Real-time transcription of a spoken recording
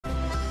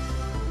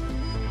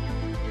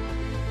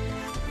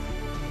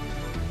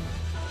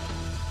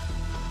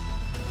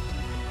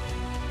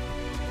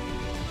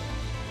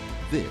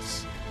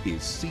This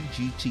is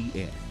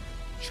CGTN,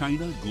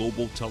 China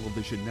Global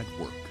Television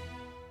Network.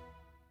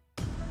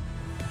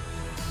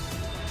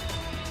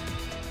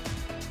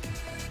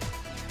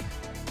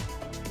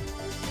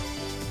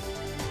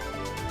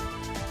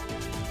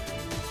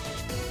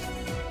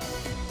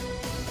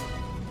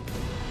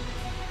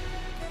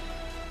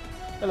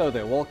 Hello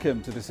there,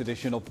 welcome to this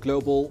edition of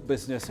Global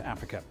Business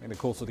Africa. In the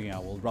course of the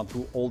hour, we'll run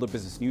through all the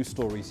business news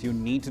stories you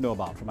need to know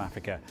about from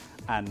Africa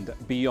and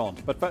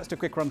beyond. But first, a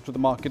quick run through the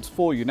markets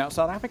for you. Now,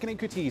 South African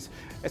equities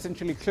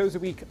essentially close the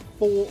week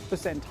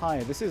 4%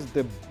 higher. This is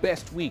the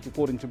best week,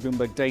 according to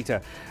Bloomberg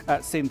data,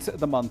 since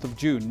the month of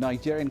June.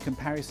 Nigeria, in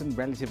comparison,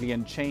 relatively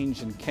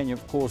unchanged, and Kenya,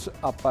 of course,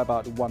 up by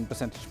about 1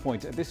 percentage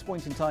point. At this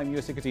point in time,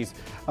 US equities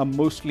are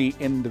mostly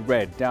in the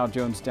red. Dow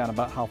Jones down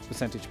about half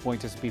percentage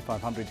point, S&P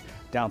 500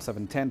 down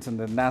 0.7, and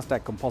the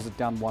Nasdaq Composite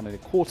down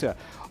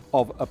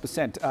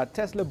 1.25%.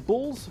 Tesla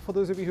bulls, for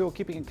those of you who are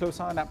keeping a close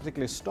eye on that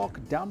particular stock,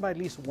 down by at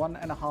least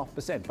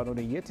 1.5%. But on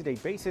a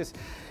year-to-date basis,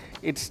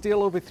 it's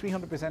still over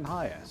 300%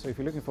 higher. So if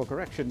you're looking for a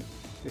correction,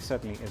 this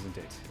certainly isn't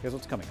it. Here's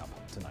what's coming up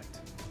tonight.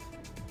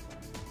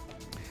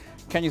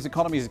 Kenya's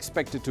economy is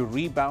expected to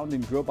rebound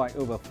and grow by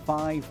over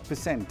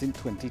 5% in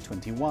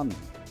 2021.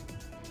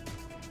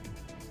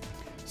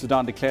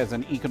 Sudan declares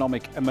an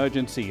economic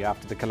emergency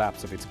after the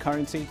collapse of its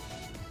currency.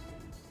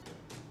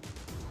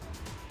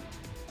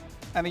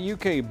 And the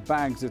UK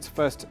bags its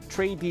first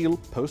trade deal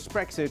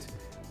post-Brexit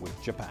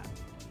with Japan.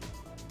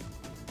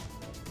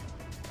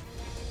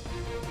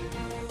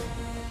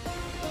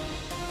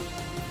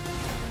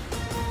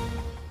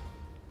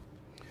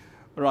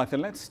 Right,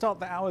 and let's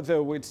start the hour,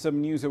 though, with some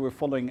news that we're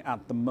following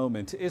at the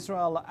moment.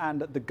 Israel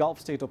and the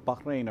Gulf state of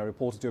Bahrain are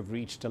reported to have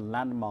reached a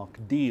landmark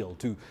deal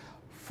to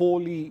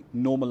fully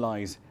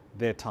normalize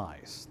their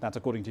ties. That's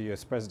according to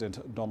US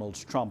President Donald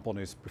Trump on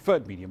his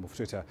preferred medium of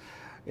Twitter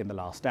in the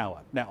last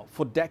hour. Now,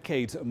 for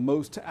decades,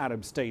 most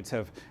Arab states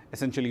have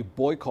essentially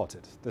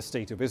boycotted the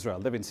state of Israel.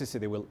 They've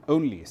insisted they will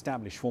only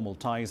establish formal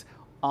ties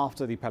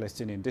after the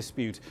Palestinian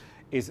dispute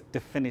is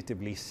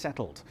definitively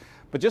settled.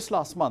 But just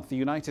last month, the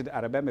United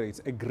Arab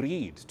Emirates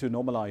agreed to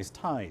normalize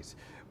ties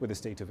with the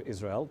state of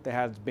Israel. There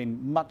has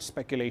been much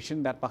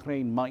speculation that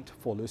Bahrain might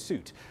follow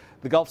suit.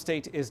 The Gulf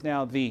state is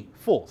now the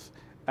fourth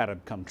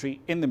Arab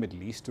country in the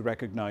Middle East to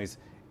recognize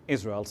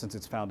Israel since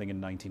its founding in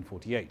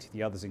 1948.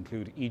 The others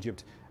include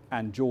Egypt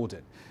and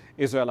Jordan.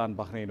 Israel and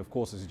Bahrain, of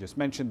course, as you just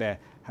mentioned there,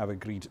 have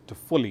agreed to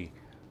fully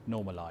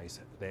normalize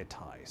their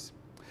ties.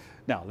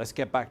 Now, let's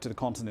get back to the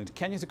continent.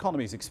 Kenya's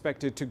economy is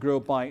expected to grow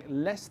by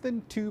less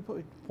than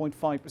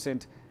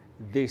 2.5%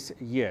 this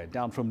year,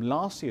 down from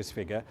last year's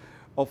figure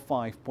of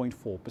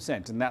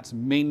 5.4%. And that's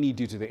mainly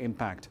due to the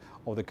impact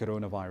of the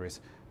coronavirus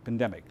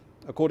pandemic.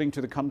 According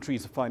to the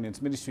country's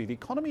finance ministry, the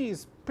economy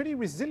is pretty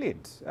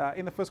resilient.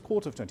 In the first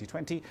quarter of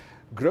 2020,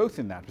 growth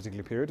in that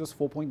particular period was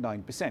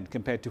 4.9%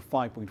 compared to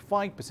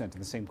 5.5% in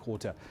the same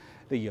quarter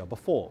the year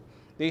before.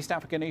 The East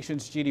African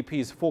nation's GDP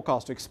is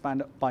forecast to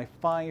expand by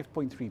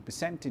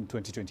 5.3% in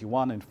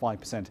 2021 and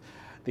 5%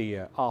 the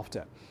year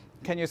after.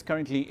 Kenya is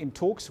currently in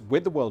talks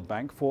with the World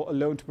Bank for a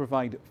loan to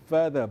provide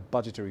further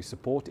budgetary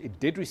support. It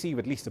did receive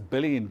at least $1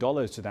 billion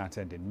to that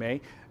end in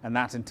May, and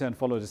that in turn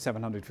followed a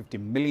 $750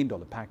 million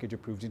package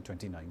approved in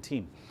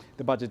 2019.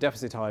 The budget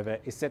deficit, however,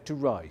 is set to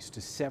rise to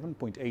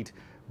 $7.8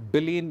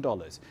 billion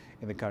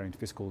in the current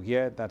fiscal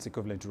year. That's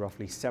equivalent to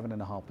roughly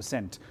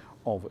 7.5%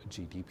 of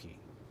GDP.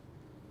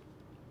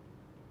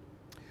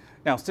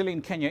 Now, still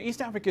in Kenya, East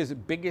Africa's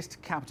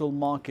biggest capital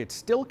market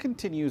still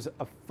continues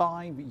a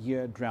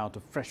 5-year drought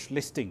of fresh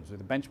listings, with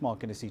the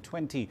benchmark NSE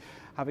 20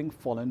 having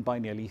fallen by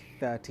nearly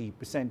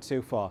 30%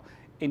 so far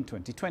in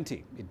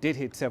 2020. It did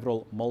hit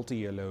several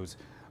multi-year lows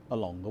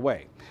along the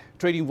way.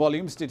 Trading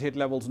volumes did hit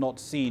levels not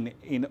seen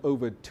in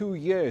over 2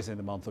 years in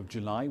the month of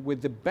July,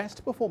 with the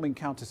best performing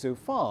counter so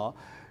far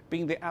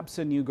being the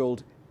Absa New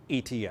Gold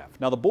ETF.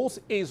 Now, the bourse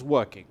is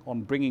working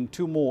on bringing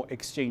 2 more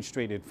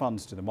exchange-traded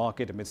funds to the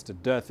market amidst a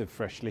dearth of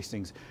fresh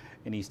listings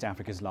in East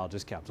Africa's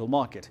largest capital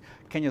market.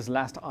 Kenya's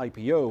last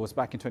IPO was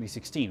back in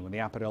 2016 when the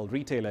apparel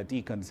retailer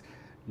Deacons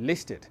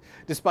listed.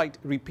 Despite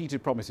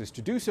repeated promises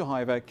to do so,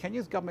 however,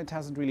 Kenya's government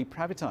hasn't really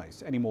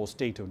privatized any more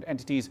state-owned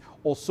entities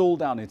or sold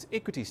down its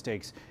equity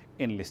stakes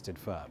in listed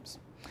firms.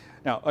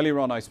 Now, earlier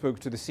on, I spoke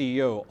to the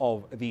CEO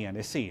of the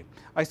NSE.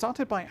 I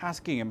started by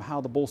asking him how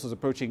the bourse is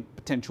approaching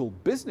potential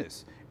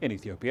business in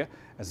Ethiopia,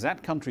 as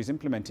that country is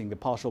implementing the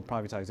partial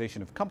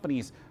privatization of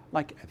companies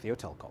like Ethio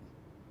Telecom.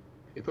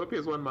 Ethiopia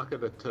is one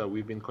market that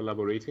we've been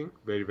collaborating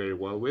very, very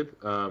well with.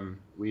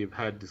 We've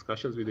had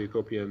discussions with the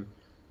Ethiopian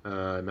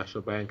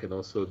National Bank and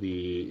also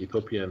the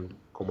Ethiopian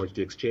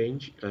Commodity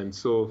Exchange. And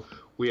so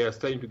we are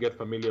starting to get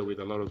familiar with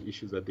a lot of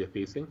issues that they're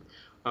facing.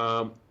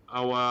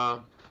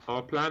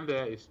 Our plan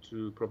there is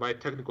to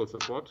provide technical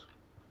support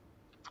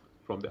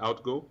from the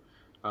outgo,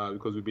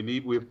 because we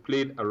believe we've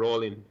played a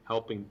role in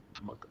helping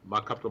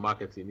capital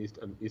markets in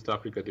East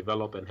Africa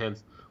develop, and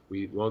hence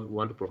we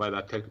want to provide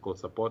that technical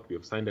support. We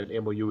have signed an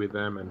MOU with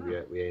them, and we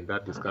are in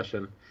that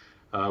discussion.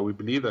 We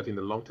believe that in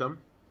the long term,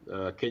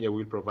 Kenya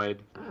will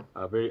provide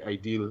a very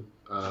ideal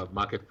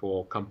market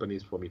for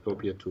companies from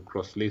Ethiopia to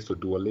cross-list or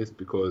dual-list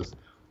because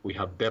we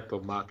have depth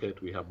of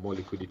market, we have more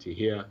liquidity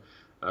here.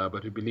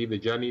 But we believe the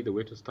journey, the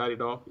way to start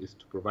it off is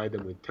to provide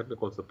them with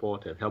technical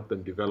support and help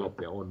them develop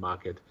their own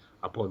market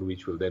upon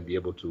which we'll then be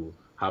able to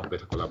have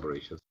better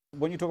collaborations.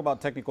 When you talk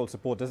about technical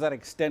support, does that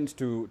extend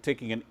to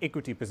taking an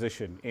equity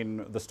position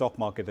in the stock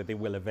market that they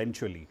will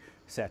eventually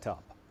set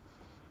up?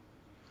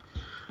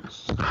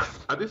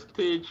 At this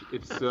stage,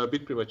 it's a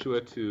bit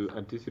premature to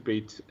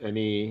anticipate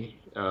any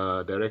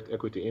direct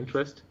equity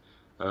interest.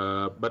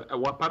 But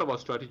part of our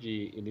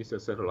strategy in East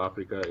and Central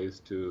Africa is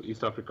to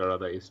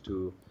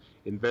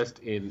invest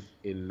in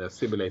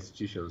similar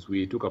institutions.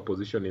 We took a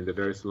position in the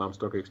Dar es Salaam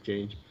Stock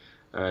Exchange,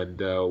 and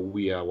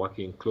we are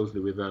working closely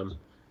with them.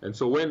 And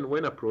so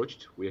when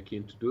approached, we are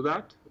keen to do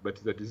that. But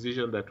it's a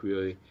decision that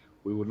we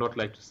would not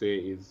like to say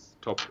is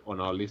top on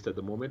our list at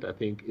the moment. I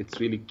think it's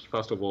really,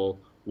 first of all,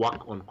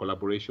 work on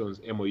collaborations,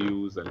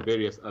 MOUs, and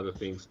various other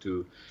things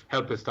to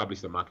help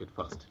establish the market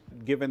first.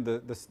 Given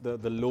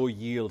the low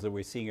yields that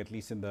we're seeing, at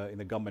least in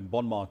the government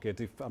bond market,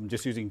 if I'm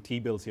just using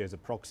T-bills here as a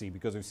proxy,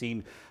 because we've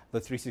seen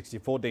the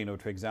 364-day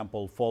note, for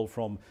example, fall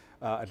from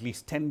at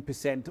least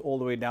 10% all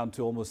the way down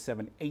to almost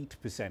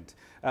 7-8%.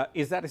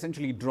 Is that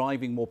essentially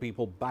driving more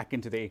people back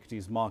into the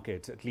equities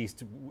market, at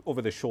least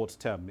over the short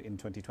term in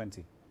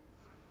 2020?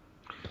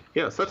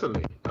 Yeah,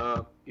 certainly.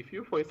 If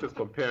you, for instance,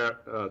 compare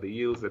the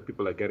yields that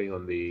people are getting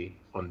on the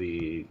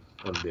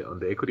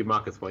equity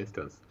markets, for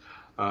instance,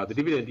 the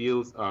dividend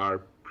yields are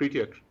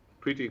pretty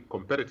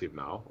competitive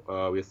now.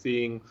 We're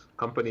seeing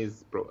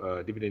companies'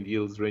 dividend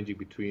yields ranging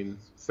between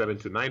 7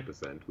 to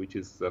 9%, which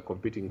is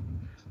competing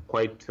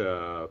quite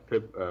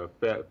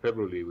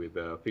favorably with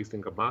fixed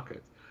income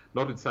markets.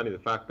 Notwithstanding the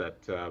fact that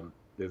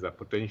there's a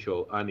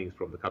potential earnings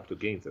from the capital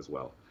gains as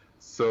well.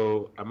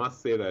 So I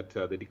must say that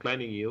the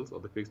declining yields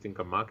of the fixed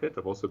income market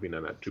have also been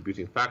an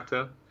attributing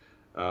factor.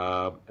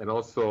 And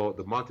also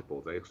the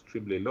multiples are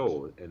extremely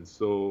low. And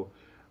so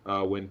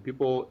when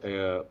people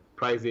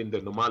price in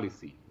the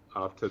normalcy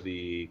after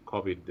the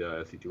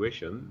COVID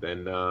situation,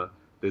 then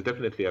there's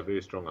definitely a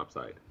very strong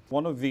upside.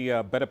 One of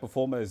the better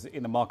performers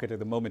in the market at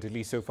the moment, at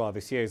least so far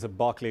this year, is the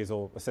Barclays,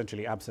 or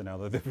essentially ABSA now,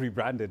 that they've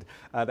rebranded,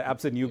 the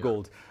ABSA New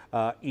Gold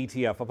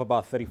ETF, up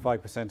about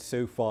 35%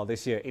 so far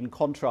this year, in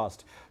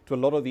contrast to a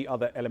lot of the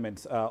other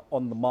elements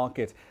on the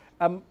market.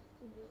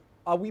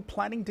 Are we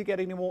planning to get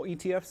any more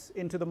ETFs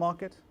into the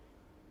market?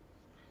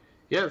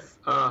 Yes,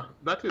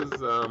 that is,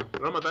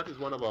 Ramah, that is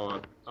one of our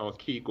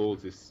key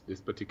goals this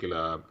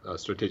particular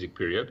strategic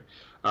period.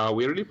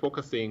 We're really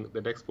focusing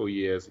the next 4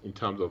 years in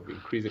terms of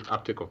increasing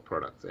uptake of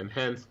products, and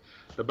hence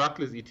the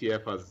Barclays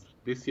ETF has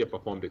this year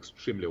performed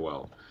extremely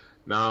well.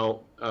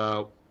 Now,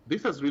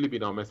 this has really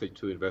been our message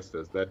to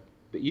investors, that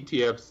the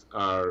ETFs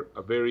are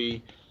a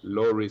very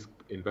low-risk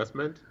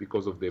investment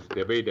because of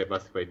their very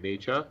diversified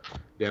nature.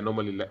 They are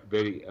normally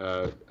very,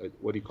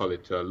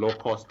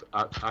 low-cost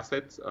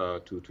assets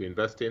to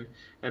invest in,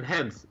 and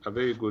hence a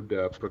very good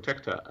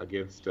protector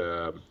against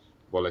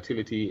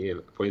volatility,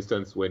 for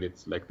instance, when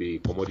it's like the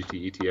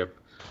commodity ETF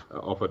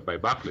offered by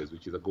Barclays,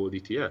 which is a gold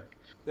ETF.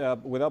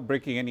 Without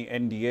breaking any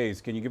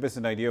NDAs, can you give us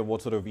an idea of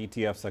what sort of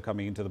ETFs are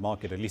coming into the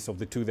market, at least of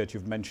the two that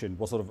you've mentioned?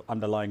 What sort of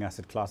underlying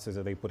asset classes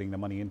are they putting their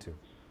money into?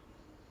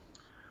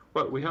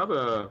 Well, we have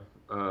an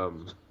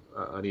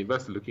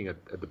investor looking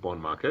at the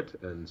bond market,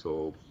 and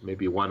so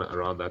maybe one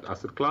around that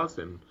asset class,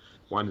 and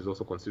one is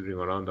also considering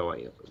around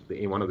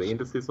one of the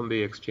indices on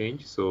the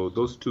exchange. So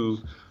those two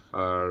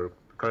are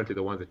currently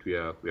the ones that we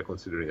are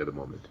considering at the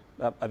moment.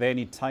 Are there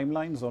any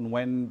timelines on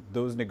when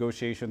those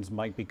negotiations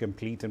might be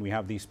complete and we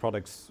have these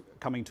products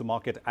coming to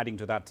market, adding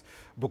to that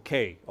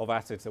bouquet of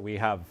assets that we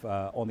have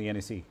on the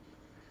NSE?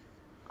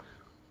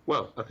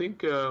 Well, I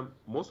think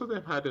most of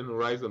them had an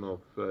horizon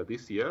of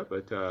this year,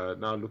 but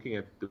now looking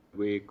at the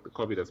way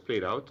COVID has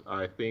played out,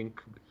 I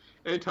think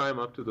anytime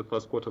up to the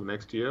first quarter of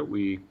next year,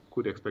 we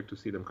could expect to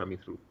see them coming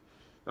through.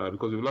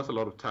 Because we've lost a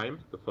lot of time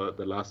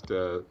the last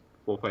 4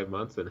 or 5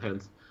 months, and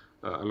hence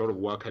a lot of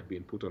work had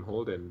been put on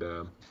hold and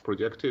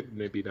projected.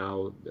 Maybe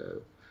now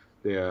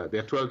their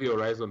 12-year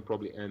horizon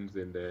probably ends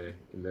in the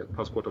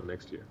first quarter of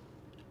next year.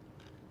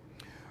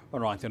 All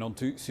right, and on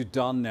to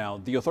Sudan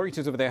now. The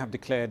authorities over there have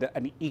declared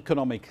an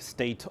economic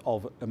state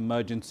of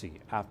emergency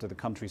after the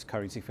country's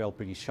currency fell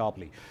pretty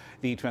sharply.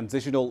 The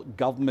transitional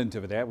government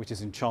over there, which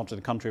is in charge of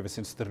the country ever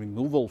since the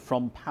removal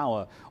from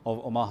power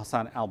of Omar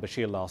Hassan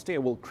al-Bashir last year,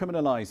 will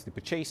criminalize the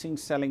purchasing,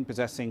 selling,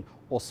 possessing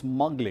or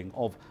smuggling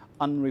of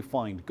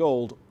unrefined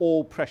gold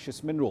or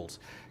precious minerals,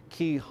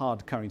 key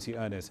hard currency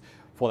earners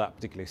for that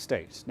particular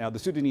state. Now, the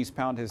Sudanese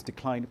pound has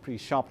declined pretty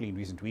sharply in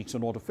recent weeks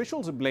on what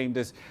officials have blamed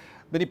as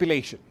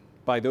manipulation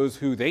by those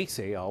who they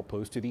say are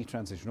opposed to the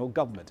transitional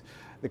government.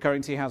 The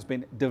currency has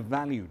been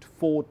devalued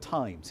 4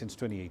 times since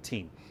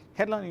 2018.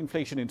 Headline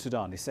inflation in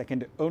Sudan is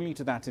second only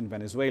to that in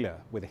Venezuela,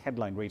 with the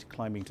headline rate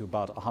climbing to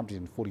about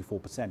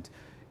 144%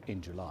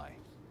 in July.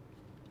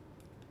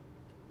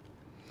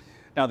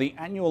 Now, the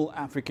annual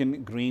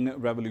African Green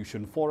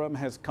Revolution Forum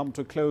has come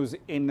to a close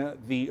in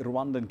the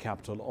Rwandan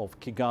capital of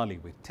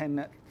Kigali, with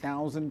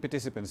 10,000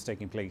 participants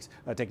taking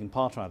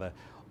part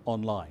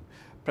online.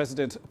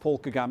 President Paul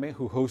Kagame,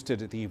 who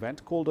hosted the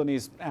event, called on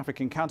his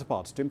African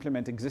counterparts to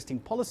implement existing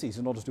policies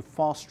in order to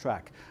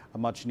fast-track a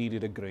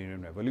much-needed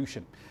agrarian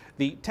revolution.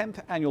 The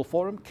 10th annual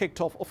forum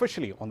kicked off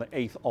officially on the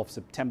 8th of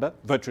September,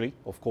 virtually,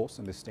 of course,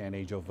 in this day and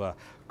age of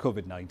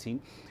COVID-19.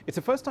 It's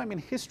the first time in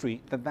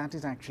history that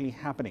is actually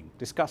happening.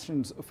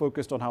 Discussions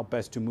focused on how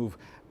best to move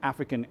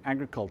African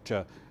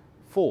agriculture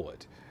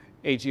forward.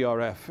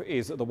 AGRF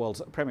is the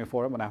world's premier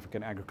forum on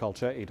African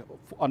agriculture. It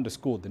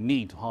underscored the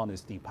need to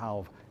harness the power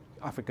of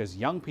Africa's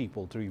young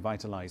people to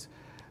revitalize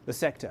the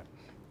sector.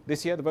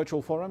 This year, the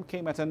virtual forum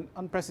came at an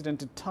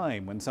unprecedented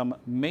time when some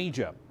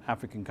major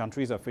African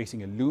countries are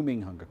facing a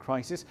looming hunger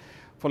crisis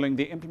following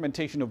the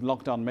implementation of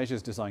lockdown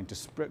measures designed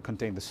to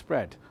contain the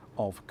spread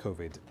of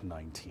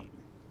COVID-19.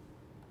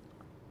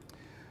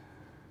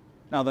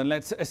 Now then,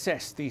 let's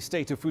assess the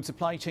state of food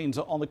supply chains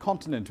on the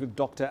continent with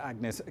Dr.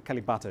 Agnes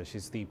Kalibata.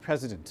 She's the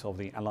president of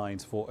the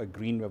Alliance for a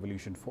Green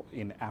Revolution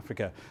in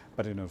Africa,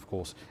 better known, of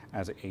course,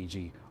 as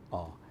AGRF.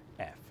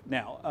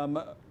 Now,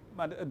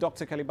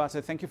 Dr.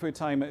 Kalibata, thank you for your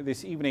time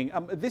this evening.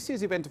 This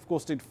year's event, of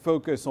course, did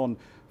focus on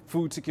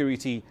food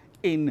security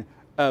in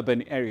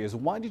urban areas.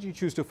 Why did you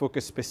choose to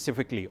focus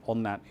specifically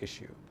on that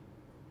issue?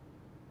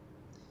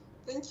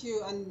 Thank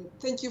you, and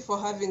thank you for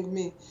having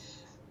me.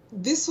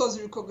 This was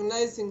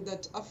recognizing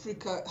that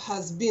Africa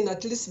has been,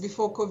 at least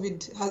before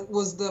COVID,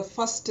 was the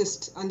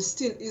fastest and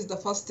still is the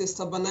fastest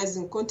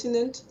urbanizing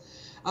continent.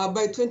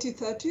 By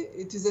 2030,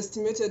 it is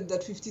estimated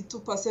that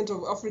 52%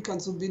 of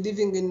Africans will be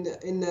living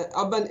in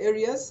urban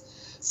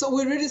areas. So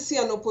we really see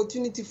an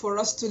opportunity for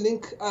us to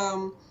link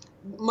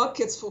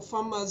markets for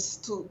farmers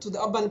to the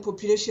urban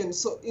population.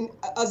 So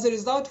as a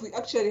result, we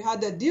actually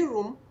had a deal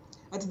room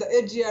at the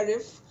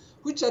AGRF,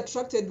 which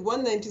attracted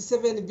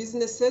 197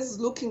 businesses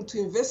looking to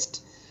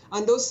invest,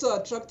 and also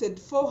attracted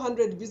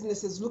 400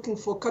 businesses looking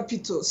for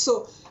capital.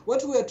 So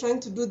what we were trying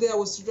to do there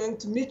was trying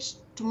to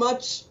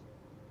match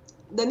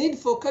the need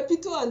for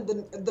capital and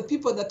the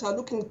people that are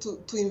looking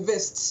to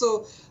invest.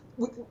 So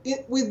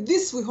with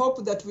this, we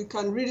hope that we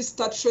can really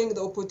start showing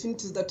the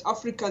opportunities that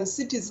African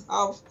cities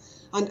have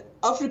and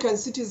African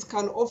cities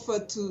can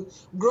offer to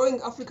growing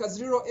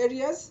Africa's rural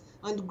areas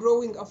and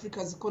growing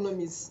Africa's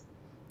economies.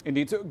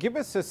 Indeed. So give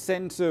us a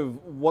sense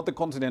of what the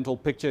continental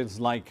picture is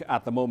like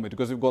at the moment,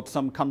 because we've got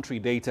some country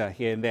data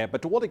here and there.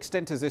 But to what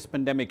extent has this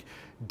pandemic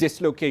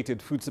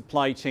dislocated food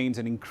supply chains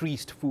and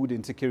increased food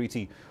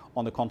insecurity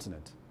on the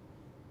continent?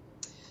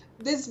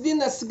 There's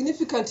been a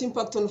significant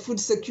impact on food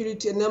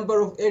security in a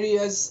number of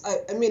areas.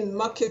 I mean,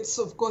 markets,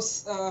 of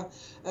course,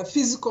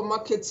 physical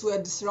markets were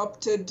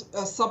disrupted,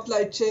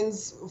 supply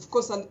chains, of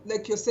course,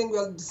 like you're saying,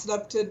 were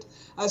disrupted,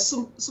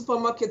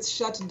 supermarkets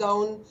shut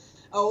down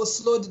or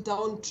slowed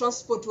down,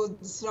 transport was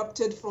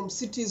disrupted from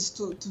cities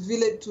to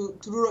village to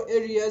rural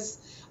areas.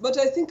 But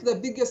I think the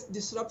biggest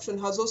disruption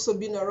has also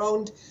been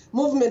around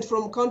movement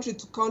from country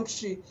to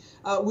country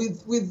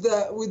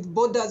with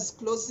borders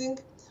closing,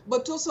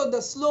 but also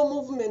the slow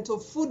movement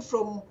of food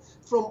from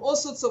all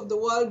sorts of the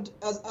world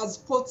as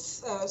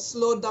ports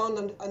slow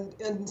down and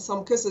in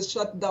some cases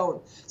shut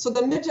down. So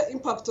the major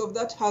impact of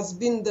that has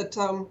been that,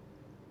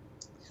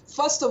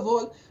 first of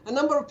all, a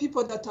number of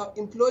people that are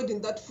employed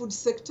in that food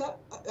sector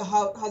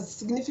has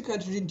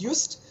significantly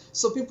reduced,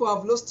 so people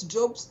have lost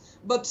jobs.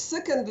 But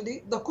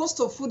secondly, the cost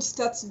of food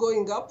starts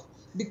going up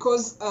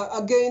because,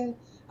 again,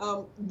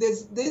 there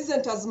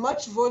isn't as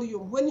much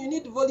volume. When you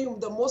need volume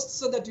the most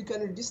so that you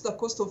can reduce the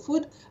cost of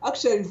food,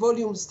 actually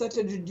volume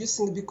started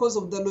reducing because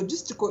of the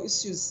logistical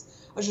issues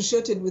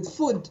associated with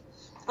food.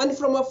 And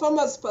from a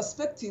farmer's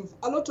perspective,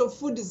 a lot of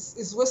food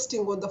is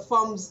wasting on the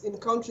farms in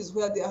countries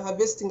where they are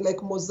harvesting,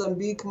 like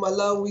Mozambique,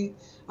 Malawi.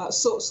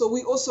 So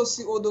we also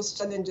see all those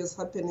challenges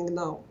happening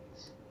now.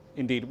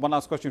 Indeed. One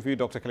last question for you,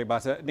 Dr.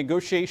 Kalibata.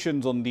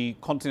 Negotiations on the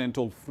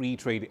continental free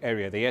trade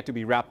area, they yet to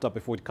be wrapped up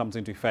before it comes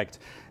into effect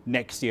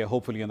next year,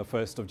 hopefully on the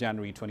 1st of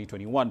January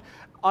 2021.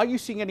 Are you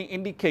seeing any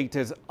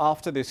indicators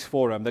after this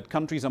forum that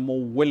countries are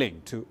more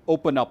willing to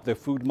open up their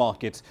food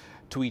markets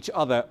to each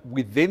other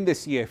within the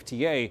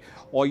CFTA,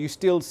 or are you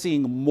still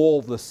seeing more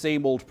of the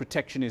same old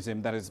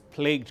protectionism that has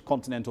plagued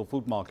continental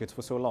food markets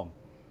for so long?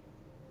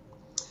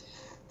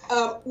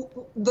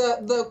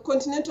 The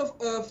continental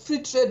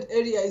free trade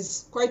area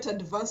is quite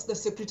advanced. The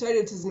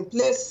Secretariat is in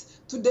place.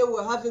 Today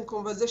we're having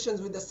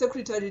conversations with the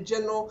Secretary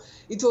General.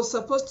 It was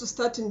supposed to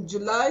start in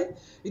July.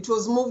 It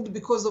was moved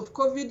because of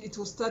COVID. It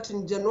will start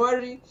in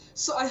January.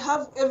 So I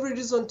have every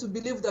reason to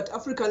believe that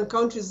African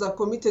countries are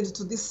committed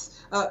to this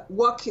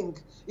working.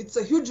 It's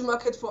a huge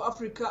market for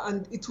Africa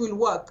and it will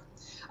work.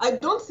 I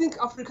don't think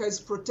Africa is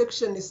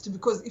protectionist,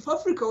 because if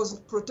Africa was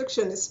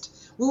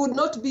protectionist, we would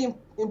not be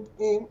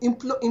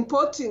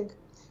importing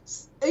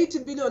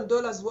 $80 billion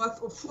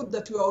worth of food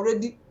that we are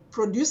already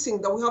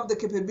producing, that we have the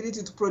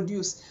capability to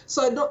produce.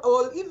 So I don't,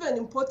 or even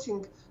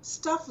importing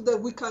stuff that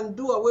we can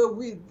do away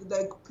with,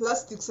 like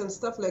plastics and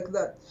stuff like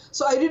that.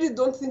 So I really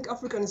don't think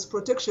Africa is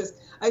protectionist.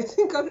 I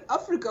think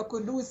Africa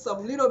could do with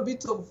some little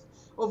bit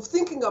of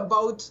thinking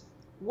about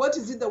what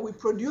is it that we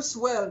produce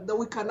well that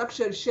we can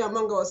actually share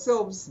among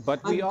ourselves.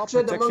 But we are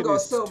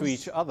protectionists to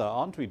each other,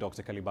 aren't we,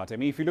 Dr. Kalibata? I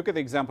mean, if you look at the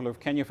example of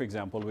Kenya, for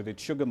example, with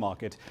its sugar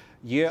market,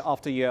 year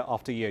after year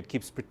after year, it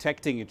keeps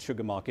protecting its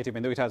sugar market,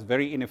 even though it has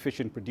very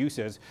inefficient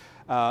producers,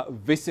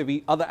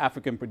 vis-a-vis other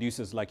African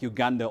producers like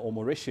Uganda or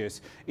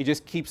Mauritius. It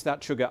just keeps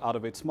that sugar out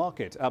of its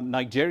market.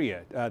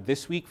 Nigeria,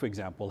 this week, for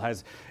example,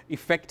 has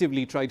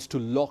effectively tried to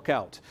lock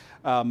out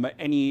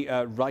any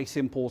rice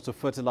imports or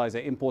fertilizer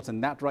imports,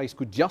 and that rice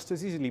could just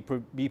as easily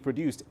be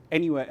produced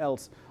anywhere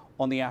else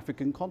on the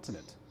African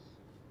continent.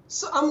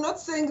 So I'm not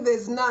saying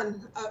there's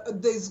none.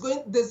 There's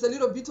a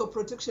little bit of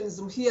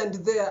protectionism here and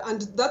there,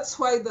 and that's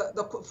why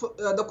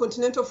the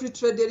Continental Free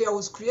Trade Area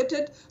was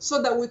created,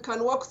 so that we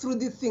can work through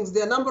these things.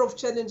 There are a number of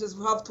challenges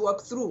we have to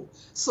work through.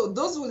 So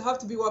those will have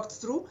to be worked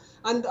through,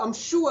 and I'm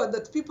sure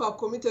that people are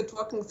committed to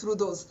working through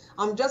those.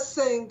 I'm just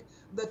saying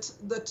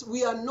that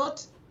we are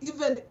not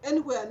even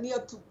anywhere near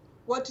to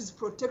what is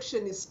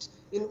protectionist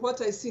in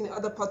what I see in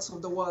other parts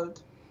of the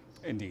world.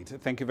 Indeed.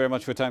 Thank you very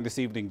much for your time this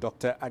evening,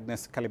 Dr.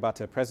 Agnes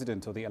Kalibata,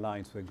 President of the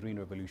Alliance for a Green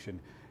Revolution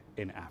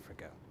in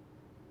Africa.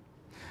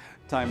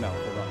 Time now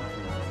for Ramah.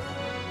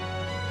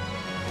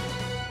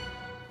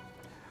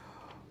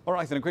 All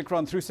right, then a quick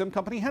run through some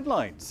company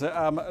headlines.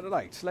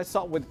 Right, let's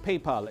start with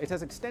PayPal. It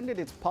has extended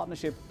its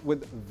partnership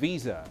with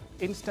Visa.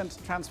 Instant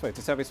Transfer, it's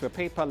a service where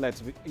PayPal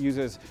lets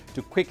users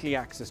to quickly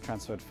access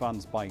transferred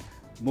funds by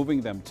moving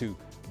them to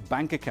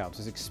bank accounts,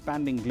 is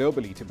expanding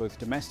globally to both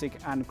domestic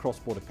and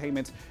cross-border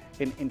payments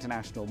in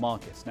international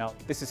markets. Now,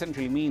 this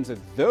essentially means that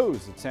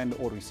those that send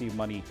or receive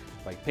money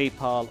by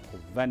PayPal or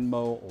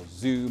Venmo or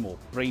Zoom or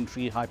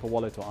Braintree,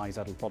 Hyperwallet or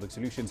iZettle Product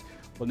Solutions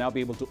will now be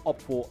able to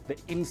opt for the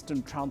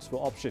instant transfer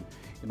option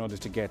in order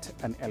to get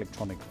an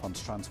electronic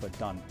funds transfer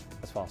done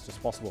as fast as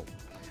possible.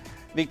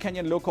 The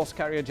Kenyan low-cost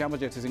carrier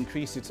Jambojet has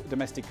increased its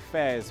domestic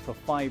fares for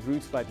 5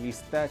 routes by at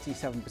least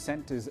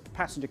 37% as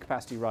passenger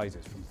capacity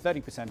rises from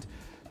 30%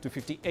 to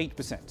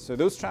 58%. So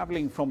those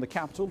travelling from the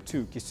capital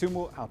to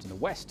Kisumu out in the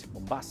west,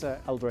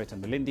 Mombasa, Eldoret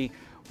and Malindi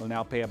will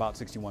now pay about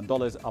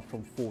 $61, up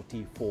from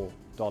 $44.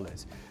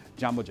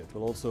 Jambojet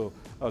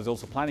is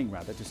also planning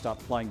to start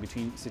flying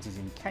between cities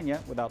in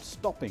Kenya without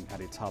stopping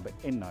at its hub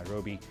in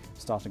Nairobi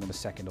starting on the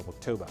 2nd of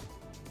October.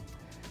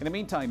 In the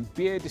meantime,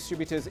 beer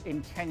distributors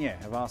in Kenya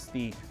have asked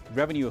the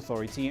Revenue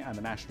Authority and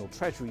the National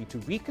Treasury to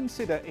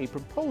reconsider a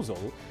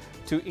proposal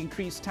to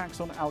increase tax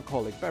on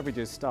alcoholic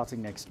beverages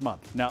starting next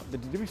month. Now, the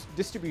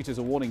distributors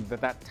are warning that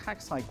that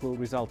tax hike will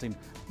result in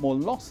more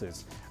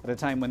losses at a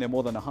time when there are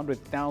more than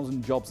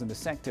 100,000 jobs in the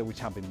sector which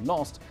have been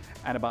lost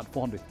and about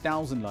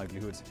 400,000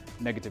 livelihoods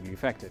negatively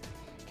affected.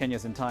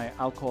 Kenya's entire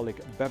alcoholic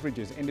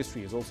beverages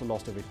industry has also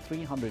lost over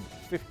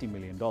 $350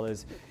 million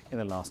in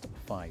the last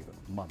 5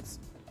 months.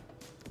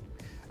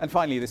 And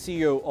finally, the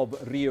CEO of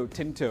Rio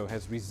Tinto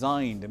has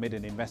resigned amid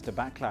an investor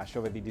backlash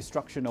over the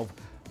destruction of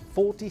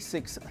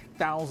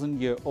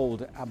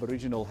 46,000-year-old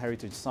Aboriginal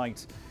heritage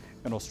sites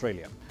in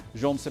Australia.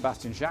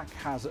 Jean-Sébastien Jacques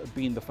has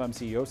been the firm's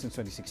CEO since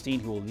 2016.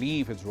 He will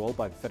leave his role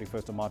by the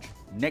 31st of March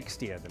next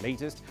year, the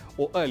latest,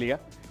 or earlier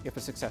if a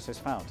successor is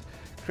found.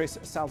 Chris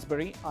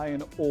Salisbury,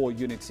 Iron Ore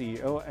Unit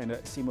CEO, and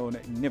Simone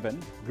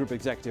Niven, Group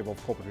Executive of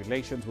Corporate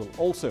Relations, will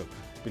also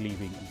be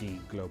leaving the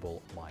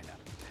global miner.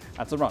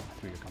 That's a run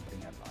through your company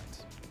headlines.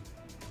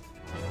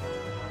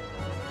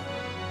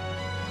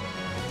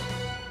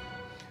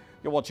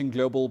 You're watching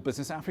Global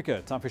Business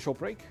Africa. Time for a short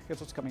break. Here's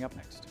what's coming up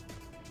next.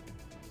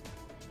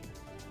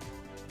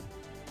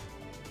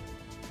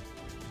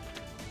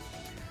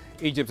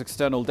 Egypt's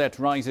external debt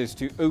rises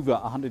to over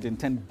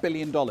 $110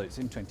 billion in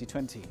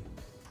 2020.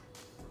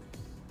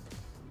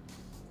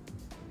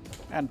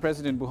 And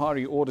President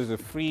Buhari orders a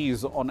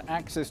freeze on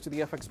access to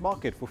the FX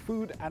market for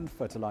food and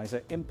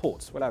fertilizer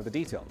imports. We'll have the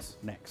details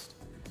next.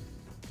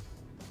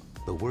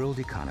 The world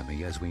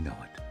economy as we know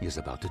it is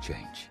about to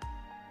change.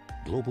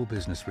 Global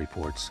business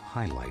reports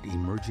highlight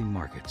emerging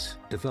markets,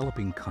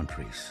 developing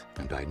countries,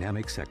 and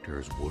dynamic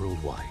sectors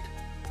worldwide.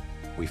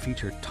 We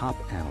feature top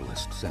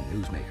analysts and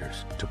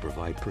newsmakers to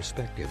provide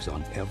perspectives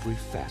on every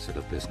facet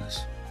of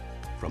business.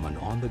 From an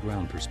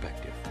on-the-ground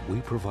perspective, we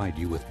provide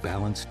you with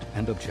balanced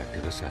and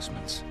objective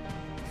assessments.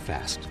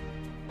 Fast,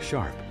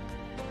 sharp,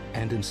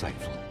 and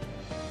insightful.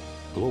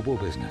 Global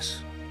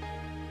Business,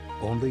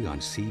 only on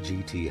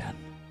CGTN.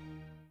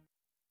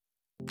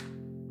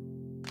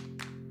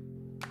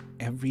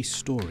 Every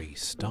story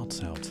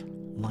starts out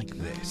like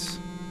this.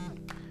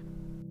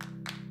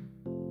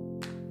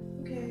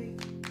 Okay,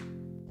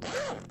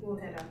 we'll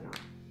head up now.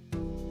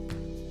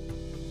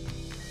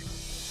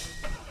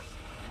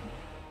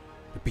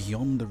 But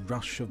beyond the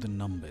rush of the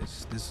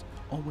numbers, there's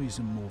always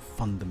a more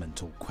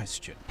fundamental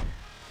question.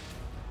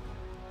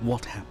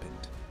 What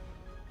happened?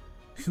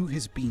 Who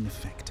has been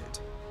affected?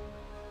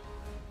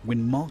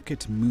 When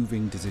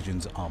market-moving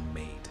decisions are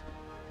made,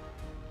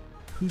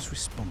 who's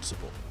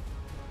responsible?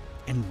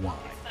 and why.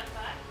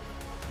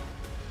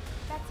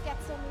 Let's get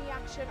some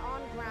reaction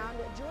on ground.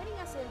 Joining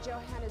us in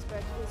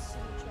Johannesburg is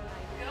Sutra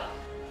Naidoo.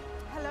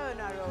 Hello,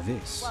 Naro.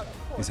 This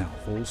is how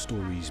all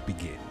stories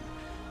begin.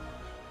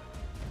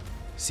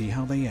 See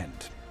how they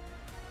end.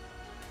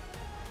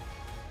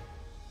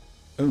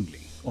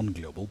 Only on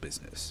Global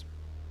Business.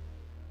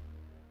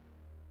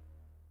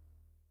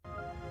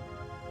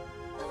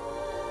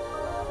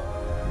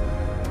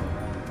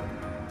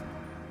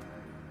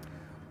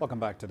 Welcome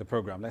back to the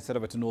program. Let's head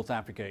over to North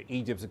Africa.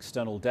 Egypt's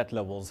external debt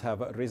levels have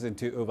risen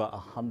to over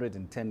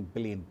 $110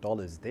 billion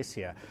this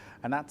year,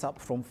 and that's up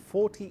from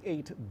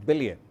 $48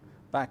 billion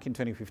back in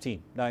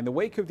 2015. Now, in the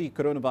wake of the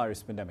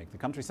coronavirus pandemic, the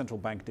country's central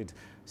bank did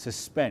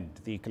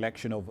suspend the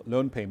collection of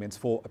loan payments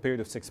for a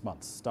period of 6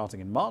 months, starting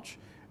in March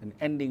and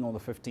ending on the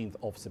 15th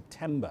of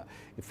September.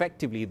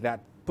 Effectively,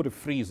 that put a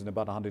freeze on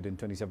about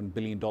 $127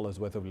 billion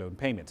worth of loan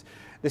payments.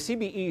 The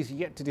CBE is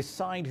yet to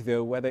decide,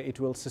 though, whether it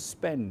will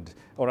suspend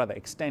or rather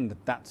extend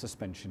that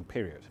suspension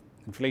period.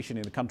 Inflation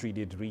in the country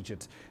did reach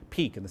its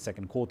peak in the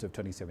second quarter of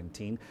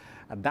 2017.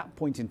 At that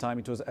point in time,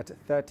 it was at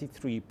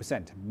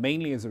 33%,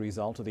 mainly as a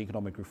result of the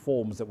economic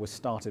reforms that were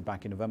started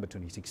back in November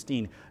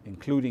 2016,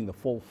 including the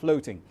full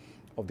floating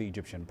of the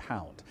Egyptian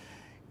pound.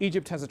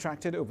 Egypt has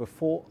attracted over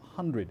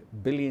 $400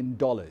 billion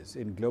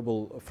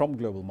from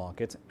global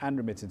markets and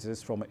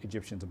remittances from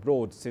Egyptians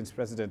abroad since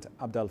President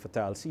Abdel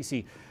Fattah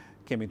al-Sisi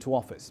came into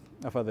office.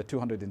 A further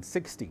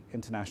 260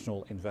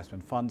 international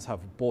investment funds have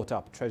bought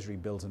up treasury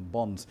bills and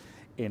bonds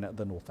in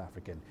the North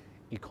African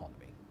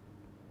economy.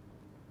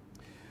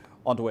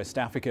 On to West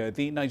Africa.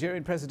 The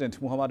Nigerian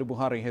President Muhammadu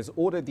Buhari has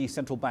ordered the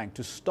central bank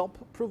to stop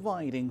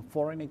providing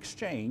foreign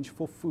exchange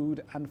for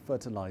food and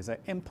fertilizer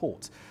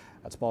imports.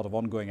 That's part of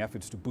ongoing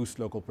efforts to boost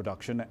local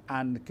production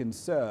and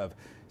conserve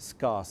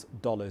scarce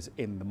dollars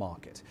in the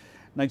market.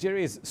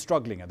 Nigeria is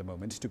struggling at the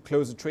moment to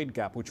close a trade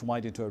gap which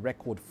widened to a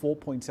record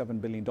 $4.7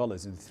 billion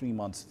in 3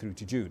 months through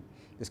to June.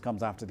 This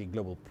comes after the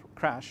global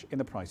crash in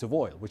the price of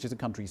oil, which is the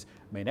country's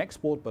main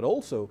export, but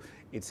also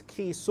its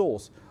key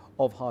source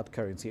of hard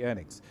currency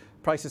earnings.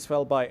 Prices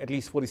fell by at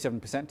least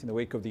 47% in the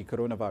wake of the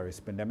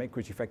coronavirus pandemic,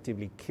 which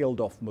effectively killed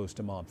off most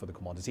demand for the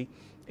commodity.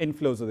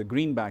 Inflows of the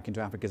greenback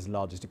into Africa's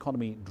largest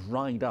economy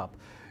dried up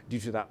due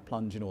to that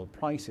plunge in oil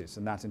prices,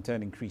 and that in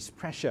turn increased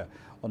pressure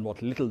on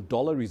what little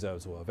dollar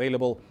reserves were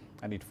available,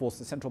 and it forced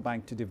the central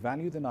bank to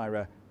devalue the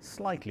naira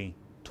slightly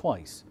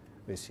twice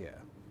this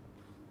year.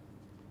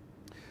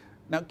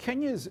 Now,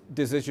 Kenya's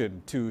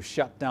decision to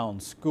shut down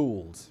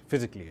schools,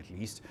 physically at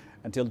least,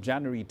 until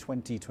January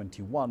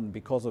 2021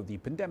 because of the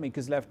pandemic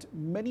has left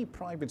many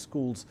private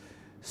schools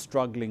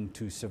struggling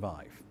to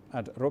survive.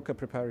 At Roka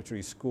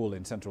Preparatory School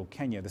in central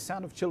Kenya, the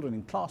sound of children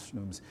in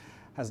classrooms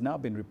has now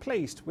been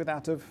replaced with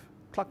that of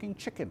clucking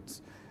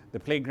chickens. The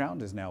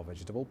playground is now a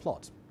vegetable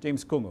plot.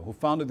 James Kungo, who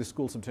founded the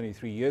school some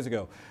 23 years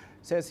ago,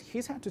 says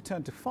he's had to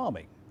turn to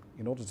farming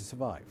in order to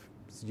survive.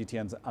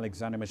 CGTN's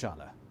Alexander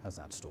Majala has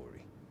that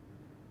story.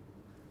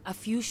 A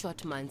few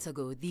short months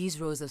ago, these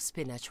rows of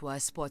spinach were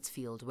a sports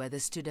field where the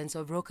students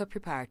of Roka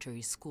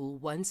Preparatory School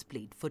once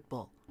played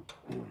football.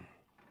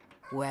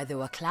 Where there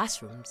were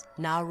classrooms,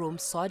 now roam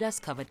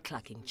sawdust-covered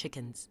clucking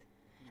chickens.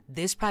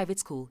 This private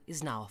school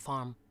is now a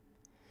farm.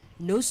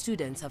 No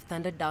students have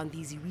thundered down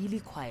these really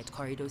quiet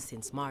corridors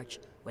since March,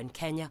 when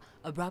Kenya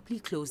abruptly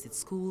closed its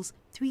schools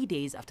 3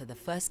 days after the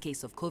first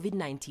case of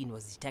COVID-19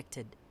 was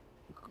detected.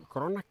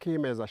 Corona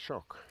came as a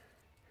shock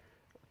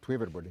to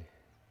everybody,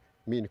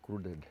 me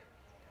included.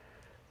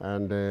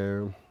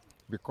 And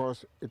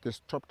because it has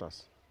stopped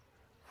us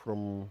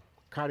from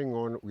carrying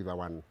on with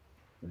our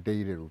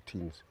daily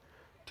routines,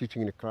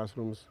 teaching in the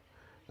classrooms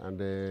and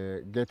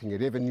getting a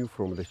revenue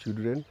from the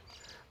children.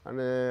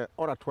 And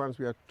all at once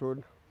we are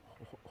told,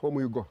 home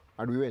you go,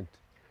 and we went.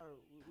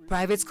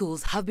 Private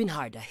schools have been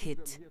harder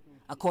hit.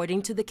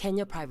 According to the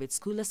Kenya Private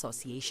School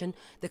Association,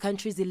 the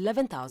country's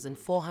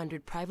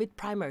 11,400 private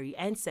primary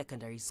and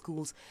secondary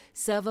schools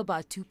serve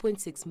about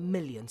 2.6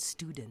 million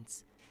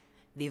students.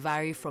 They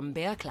vary from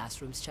bare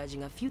classrooms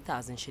charging a few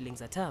thousand shillings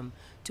a term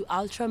to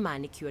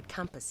ultra-manicured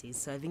campuses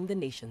serving the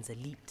nation's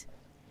elite.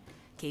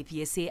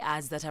 KPSA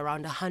adds that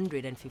around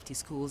 150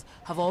 schools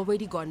have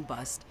already gone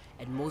bust,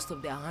 and most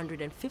of the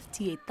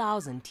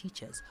 158,000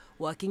 teachers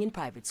working in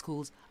private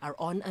schools are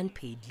on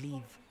unpaid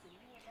leave.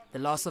 The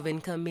loss of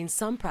income means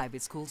some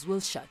private schools will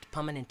shut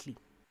permanently.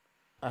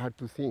 I had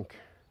to think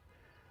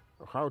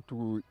how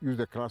to use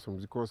the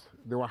classrooms because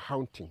they were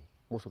haunting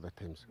most of the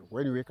times.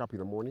 When you wake up in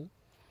the morning,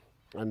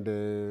 and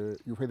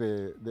you hear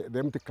the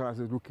empty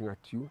classes looking at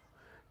you.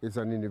 It's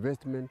an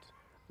investment,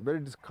 very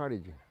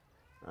discouraging.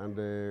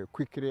 And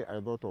quickly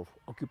I thought of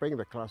occupying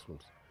the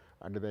classrooms.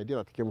 And the idea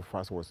that came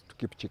first was to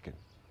keep chicken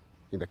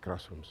in the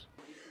classrooms.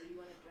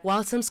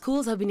 While some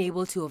schools have been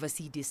able to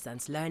oversee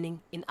distance learning,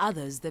 in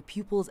others the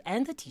pupils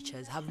and the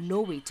teachers have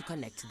no way to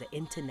connect to the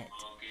internet.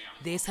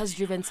 This has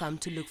driven some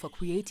to look for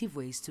creative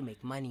ways to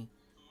make money.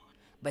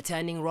 But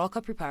turning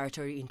Roka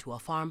Preparatory into a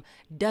farm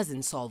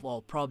doesn't solve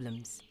all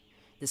problems.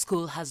 The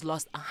school has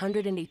lost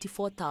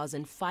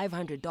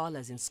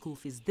 $184,500 in school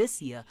fees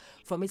this year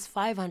from its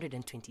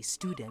 520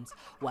 students,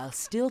 while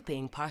still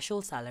paying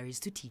partial salaries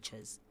to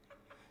teachers.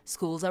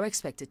 Schools are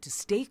expected to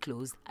stay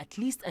closed at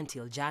least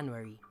until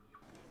January.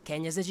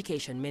 Kenya's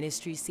Education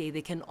Ministry say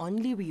they can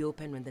only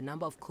reopen when the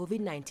number of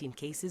COVID-19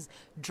 cases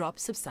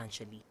drops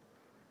substantially.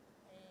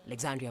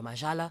 Alexandria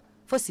Majala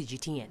for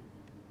CGTN.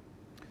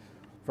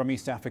 From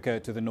East Africa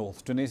to the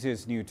north,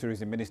 Tunisia's new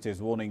tourism minister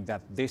is warning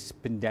that this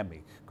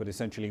pandemic could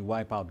essentially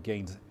wipe out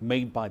gains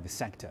made by the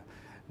sector,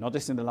 not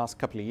just in the last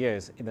couple of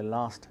years, in the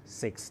last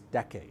 6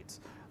 decades.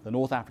 The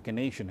North African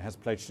nation has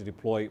pledged to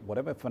deploy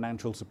whatever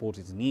financial support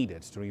is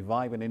needed to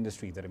revive an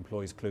industry that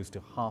employs close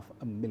to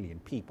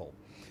 500,000 people.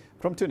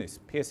 From Tunis,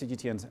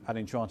 CGTN's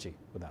Adin Chouachi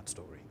with that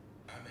story.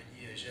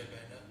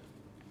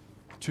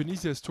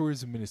 Tunisia's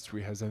tourism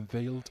ministry has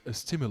unveiled a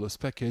stimulus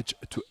package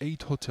to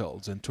 8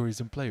 hotels and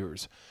tourism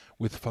players,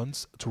 with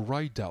funds to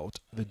ride out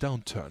the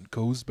downturn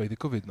caused by the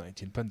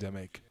COVID-19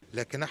 pandemic.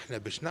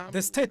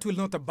 The state will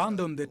not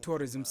abandon the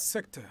tourism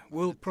sector.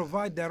 We'll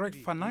provide direct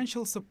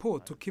financial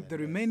support to keep the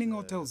remaining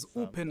hotels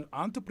open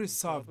and to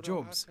preserve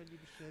jobs.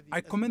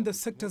 I commend the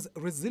sector's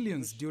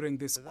resilience during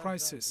this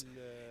crisis.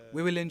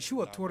 We will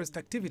ensure tourist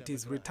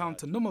activities return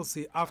to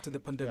normalcy after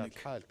the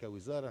pandemic.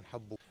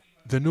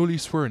 The newly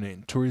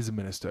sworn-in tourism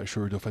minister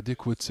assured of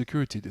adequate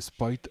security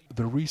despite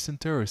the recent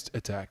terrorist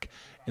attack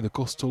in the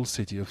coastal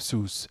city of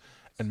Sousse,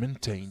 and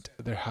maintained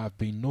there have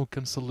been no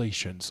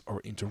cancellations or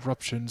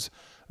interruptions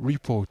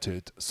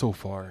reported so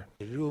far.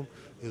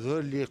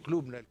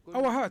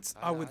 Our hearts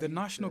are with the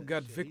National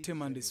Guard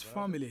victim and his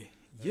family.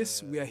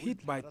 Yes, we are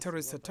hit by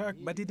terrorist attack,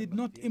 but it did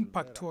not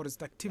impact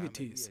tourist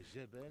activities.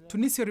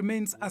 Tunisia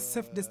remains a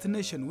safe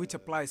destination which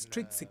applies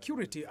strict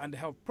security and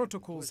health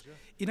protocols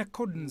in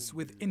accordance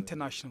with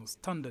international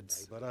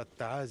standards.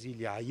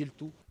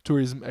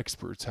 Tourism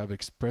experts have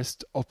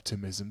expressed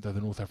optimism that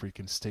the North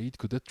African state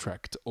could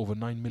attract over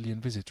 9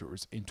 million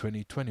visitors in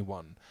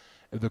 2021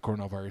 if the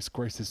coronavirus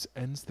crisis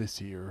ends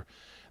this year.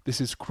 This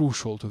is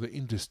crucial to the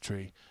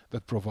industry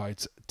that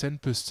provides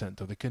 10%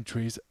 of the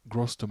country's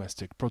gross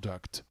domestic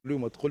product.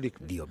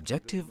 The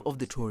objective of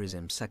the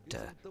tourism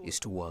sector is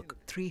to work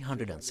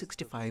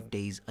 365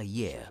 days a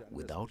year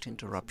without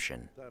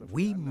interruption.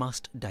 We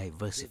must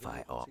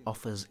diversify our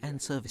offers and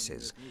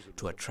services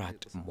to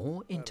attract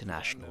more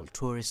international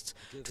tourists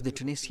to the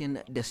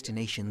Tunisian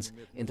destinations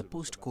in the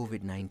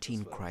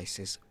post-COVID-19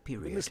 crisis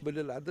period.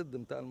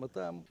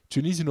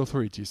 Tunisian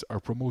authorities are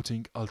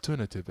promoting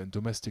alternative and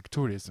domestic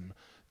tourism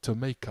to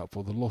make up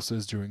for the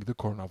losses during the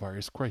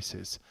coronavirus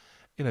crisis.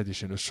 In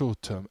addition, a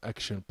short-term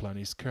action plan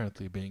is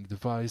currently being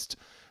devised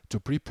to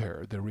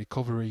prepare the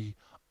recovery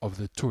of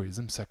the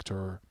tourism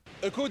sector.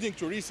 According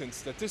to recent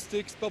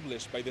statistics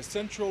published by the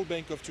Central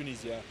Bank of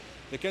Tunisia,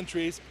 the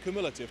country's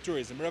cumulative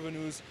tourism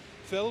revenues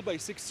fell by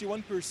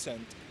 61%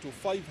 to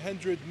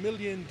 $500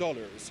 million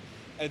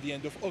at the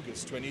end of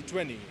August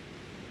 2020.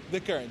 The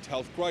current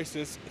health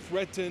crisis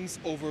threatens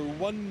over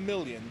 1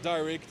 million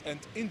direct and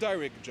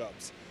indirect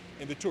jobs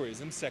in the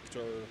tourism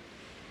sector.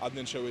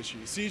 Adnan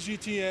Shawishi,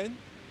 CGTN,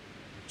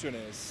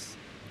 Tunis.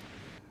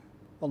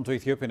 On to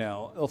Ethiopia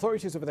now.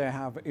 Authorities over there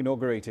have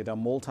inaugurated a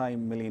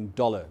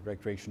multi-million-dollar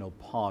recreational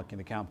park in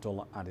the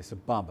capital, Addis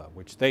Ababa,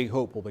 which they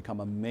hope will become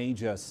a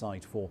major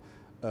site for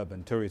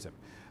urban tourism.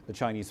 The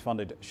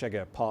Chinese-funded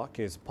Shega Park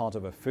is part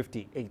of a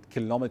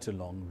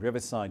 58-kilometer-long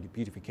riverside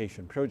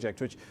beautification project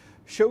which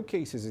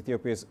showcases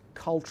Ethiopia's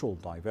cultural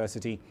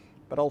diversity,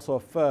 but also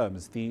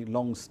affirms the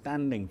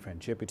long-standing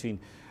friendship between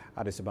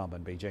Addis Ababa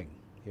and Beijing.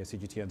 Here's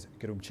CGTN's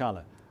Kirum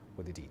Chala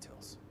with the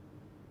details.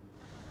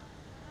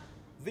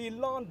 The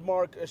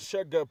landmark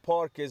Shega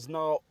Park is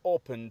now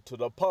open to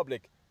the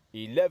public,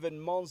 11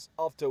 months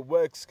after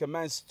works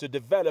commenced to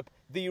develop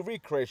the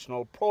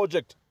recreational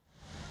project.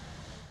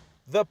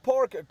 The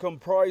park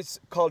comprises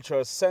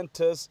cultural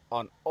centers,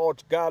 an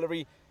art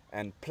gallery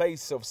and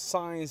place of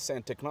science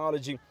and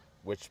technology,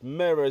 which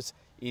mirrors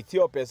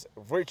Ethiopia's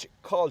rich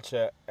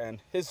culture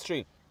and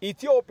history.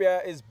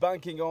 Ethiopia is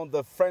banking on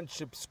the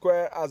Friendship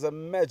Square as a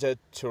major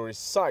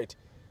tourist site.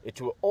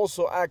 It will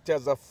also act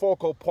as a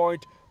focal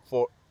point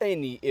for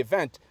any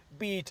event,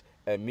 be it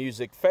a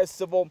music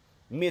festival,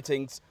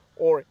 meetings,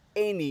 or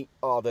any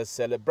other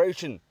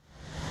celebration.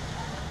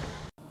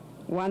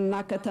 Now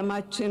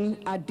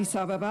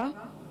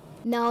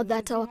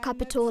that our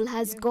capital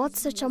has got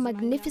such a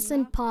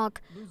magnificent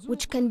park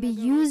which can be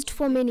used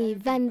for many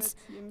events,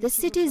 the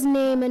city's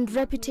name and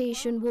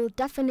reputation will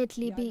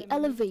definitely be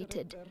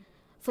elevated.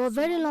 For a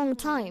very long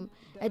time,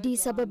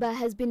 Addis Ababa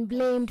has been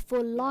blamed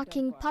for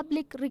lacking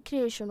public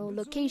recreational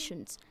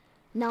locations.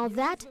 Now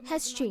that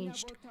has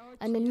changed,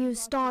 and a new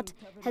start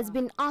has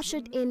been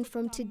ushered in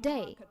from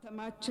today.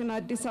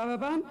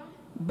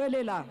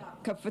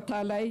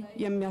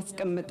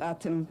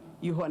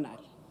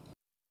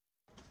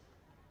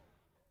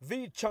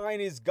 The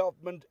Chinese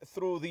government,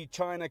 through the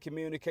China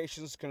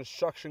Communications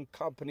Construction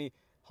Company,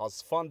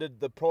 has funded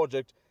the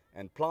project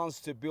and plans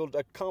to build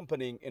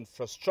accompanying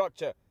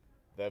infrastructure.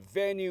 The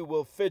venue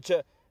will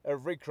feature a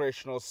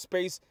recreational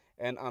space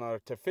and an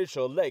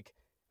artificial lake,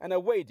 and a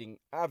waiting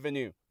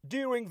avenue.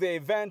 During the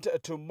event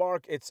to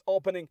mark its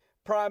opening,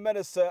 Prime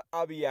Minister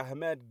Abiy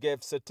Ahmed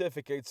gave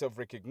certificates of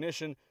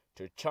recognition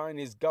to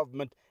Chinese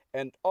government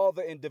and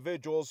other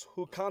individuals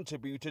who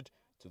contributed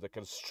to the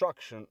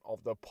construction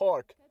of the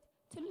park.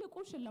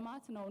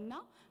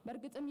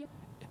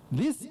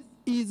 This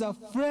is a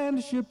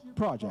friendship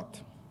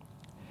project.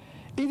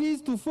 It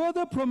is to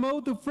further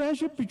promote the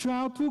friendship between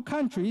our two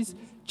countries,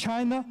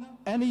 China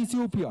and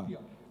Ethiopia,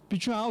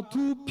 between our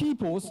two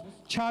peoples,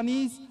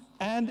 Chinese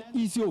and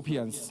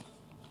Ethiopians.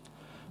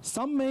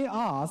 Some may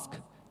ask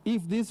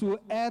if this will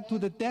add to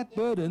the debt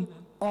burden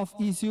of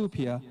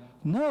Ethiopia.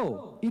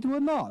 No, it will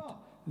not.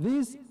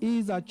 This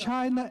is a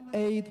China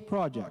aid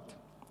project.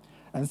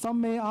 And some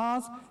may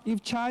ask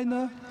if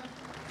China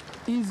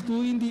is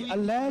doing the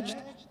alleged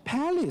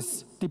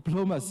palace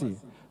diplomacy.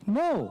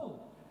 No,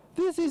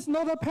 this is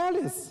not a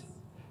palace,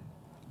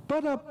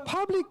 but a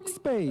public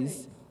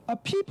space, a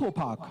people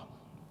park.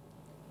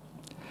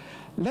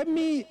 Let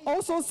me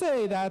also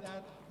say that,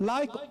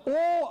 like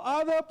all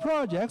other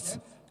projects,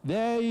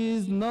 there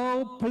is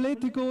no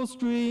political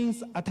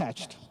strings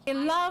attached. I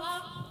love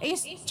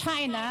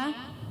China.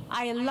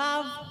 I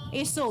love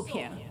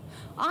Ethiopia.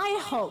 I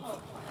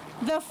hope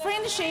the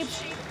friendship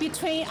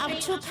between our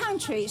two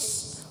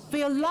countries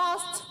will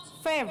last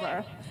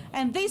forever,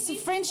 and this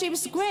friendship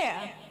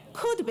square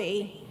could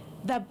be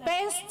the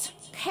best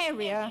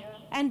carrier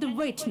and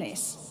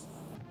witness.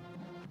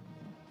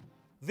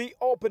 The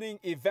opening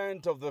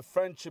event of the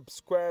Friendship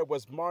Square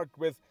was marked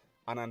with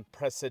an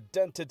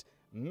unprecedented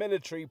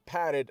military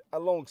parade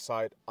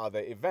alongside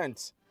other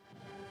events.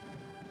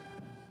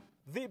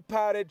 The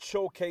parade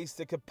showcased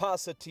the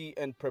capacity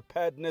and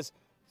preparedness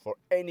for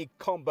any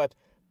combat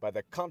by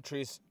the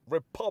country's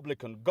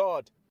Republican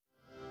Guard.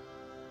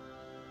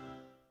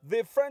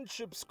 The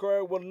Friendship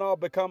Square will now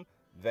become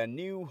the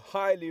new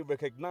highly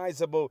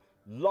recognizable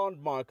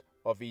landmark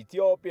of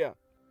Ethiopia.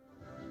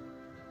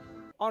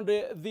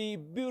 Under the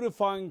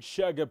Beautifying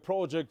Shagger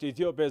project,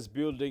 Ethiopia is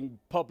building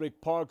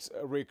public parks,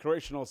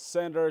 recreational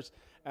centers,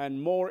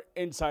 and more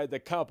inside the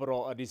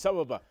capital, Addis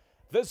Ababa.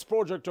 This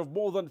project of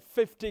more than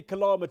 50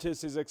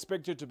 kilometers is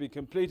expected to be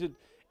completed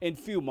in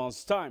few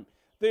months' time.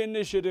 The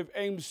initiative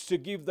aims to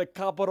give the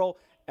capital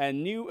a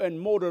new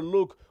and modern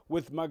look,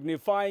 with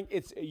magnifying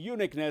its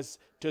uniqueness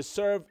to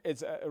serve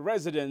its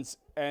residents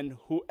and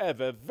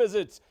whoever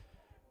visits.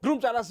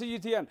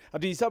 CGTN,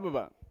 Addis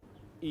Ababa,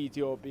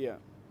 Ethiopia.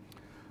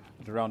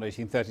 At around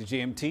 18:30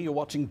 GMT, you're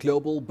watching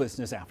Global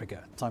Business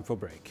Africa. Time for a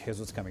break. Here's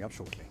what's coming up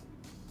shortly.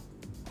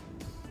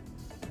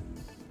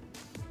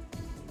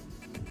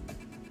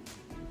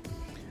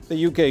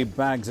 The UK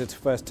bags its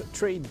first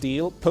trade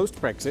deal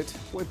post-Brexit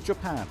with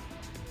Japan.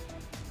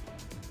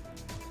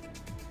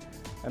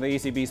 And the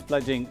ECB is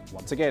pledging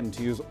once again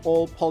to use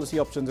all policy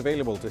options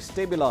available to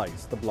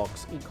stabilise the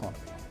bloc's economy.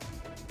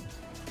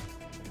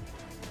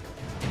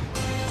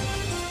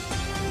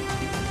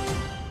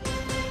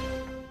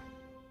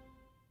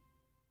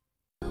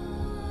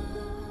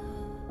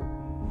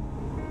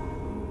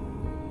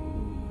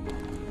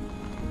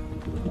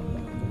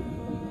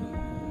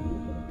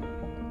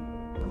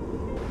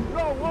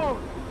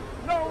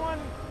 No one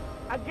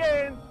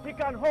again, he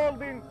can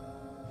hold in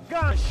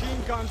guns.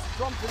 Machine guns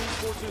from police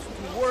forces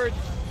towards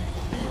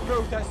the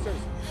protesters.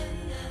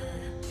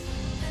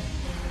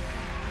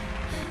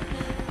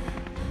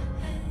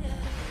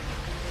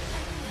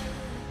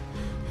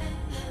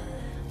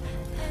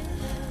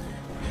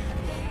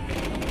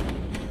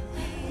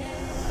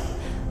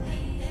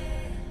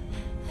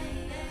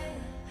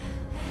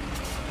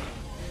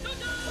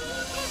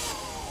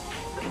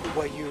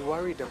 Were you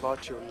worried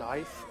about your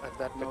life at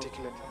that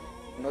particular time?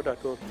 Not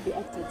at all. Thank you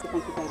very much for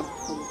your time.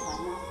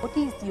 What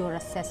is your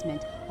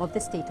assessment of the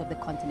state of the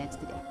continent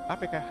today?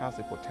 Africa has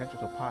the potential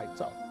to power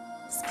itself.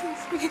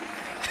 Excuse me.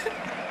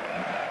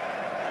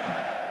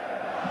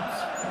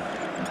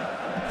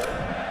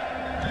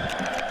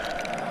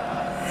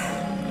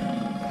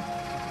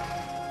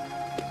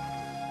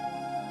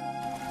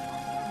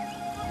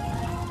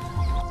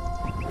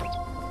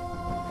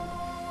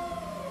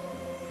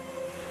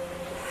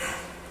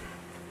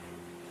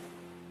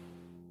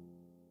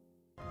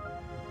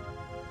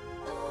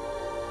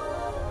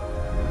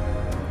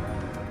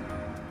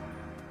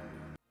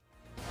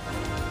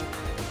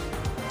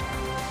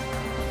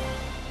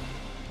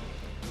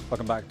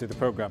 Welcome back to the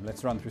program.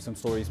 Let's run through some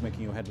stories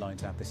making your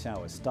headlines at this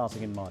hour.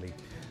 Starting in Mali,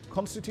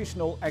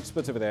 constitutional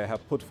experts over there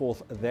have put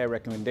forth their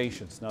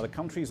recommendations. Now, the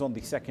country is on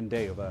the second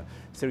day of a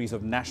series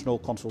of national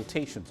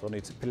consultations on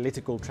its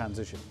political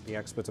transition. The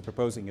experts are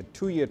proposing a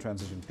 2-year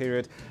transition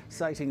period,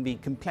 citing the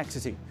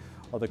complexity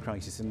of the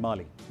crisis in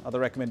Mali. Other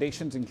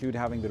recommendations include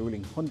having the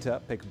ruling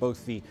junta pick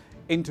both the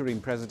interim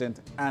president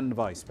and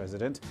vice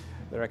president.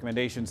 The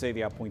recommendations say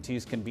the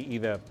appointees can be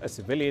either a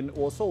civilian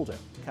or a soldier.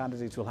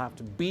 Candidates will have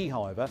to be,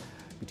 however,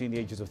 between the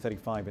ages of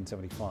 35 and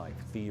 75.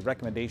 The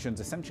recommendations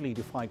essentially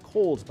defy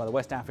calls by the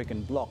West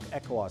African bloc,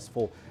 ECOWAS,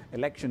 for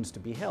elections to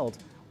be held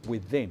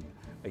within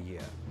a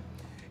year.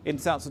 In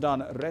South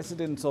Sudan,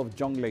 residents of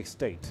Jonglei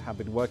State have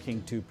been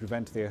working to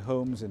prevent their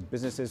homes and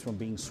businesses from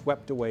being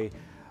swept away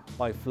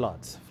by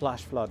floods.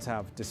 Flash floods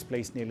have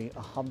displaced nearly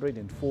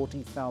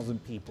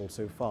 140,000 people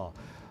so far.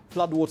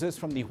 Floodwaters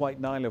from the White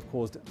Nile have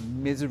caused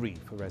misery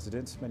for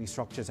residents. Many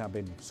structures have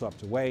been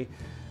swept away,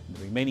 and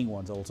the remaining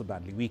ones are also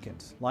badly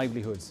weakened.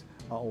 Livelihoods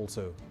are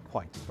also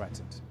quite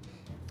threatened.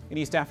 In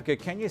East Africa,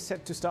 Kenya is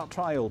set to start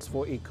trials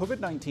for a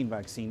COVID-19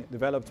 vaccine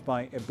developed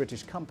by a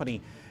British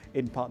company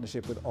in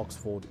partnership with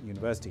Oxford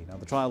University. Now,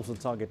 the trials will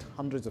target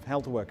hundreds of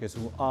health workers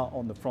who are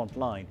on the front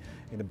line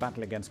in the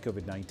battle against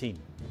COVID-19.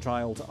 The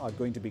trials are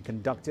going to be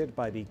conducted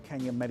by the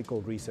Kenya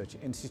Medical Research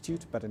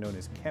Institute, better known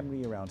as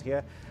KEMRI around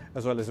here,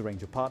 as well as a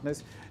range of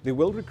partners. They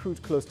will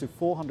recruit close to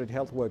 400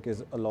 health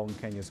workers along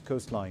Kenya's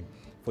coastline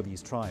for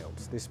these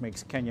trials. This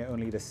makes Kenya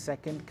only the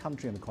second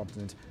country on the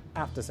continent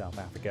after South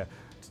Africa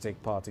to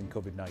take part in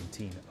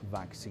COVID-19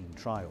 vaccine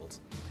trials.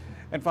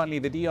 And finally,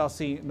 the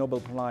DRC Nobel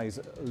Prize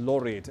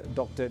laureate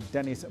Dr.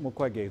 Denis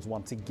Mukwege is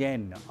once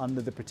again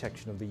under the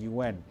protection of the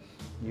UN.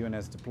 The UN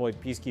has deployed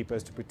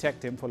peacekeepers to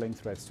protect him following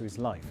threats to his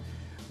life.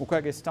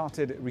 Mukwege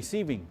started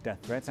receiving death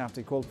threats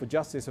after he called for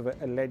justice over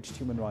alleged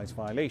human rights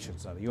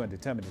violations. Now, the UN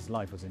determined his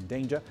life was in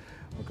danger.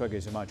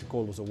 Mukwege, you might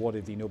recall, was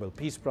awarded the Nobel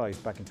Peace Prize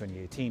back in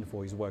 2018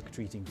 for his work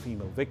treating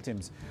female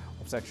victims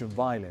of sexual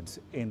violence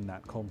in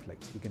that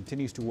conflict. He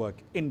continues to work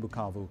in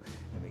Bukavu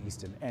in the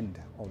eastern end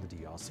of the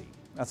DRC.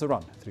 That's a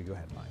run through your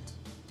headlines.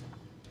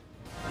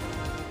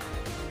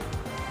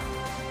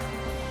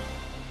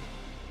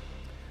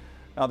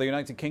 Now, the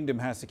United Kingdom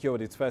has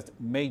secured its first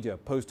major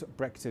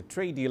post-Brexit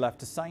trade deal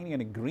after signing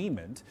an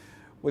agreement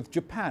with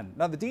Japan.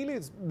 Now, the deal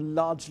is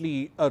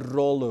largely a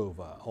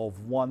rollover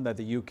of one that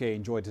the UK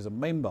enjoyed as a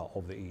member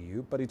of the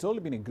EU, but it's only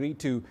been agreed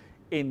to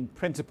in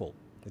principle.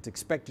 It's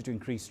expected to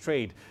increase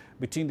trade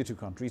between the two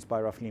countries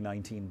by roughly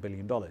 $19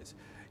 billion.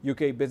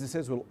 UK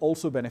businesses will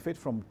also benefit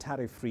from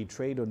tariff-free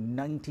trade on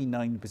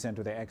 99%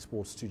 of their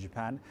exports to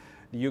Japan.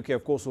 The UK,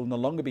 of course, will no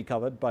longer be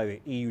covered by the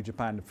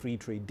EU-Japan free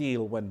trade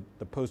deal when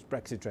the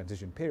post-Brexit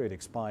transition period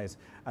expires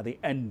at the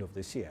end of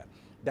this year.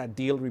 That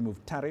deal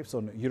removed tariffs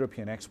on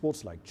European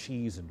exports like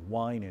cheese and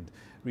wine and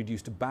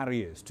reduced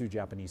barriers to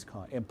Japanese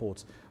car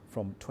imports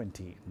from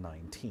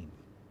 2019.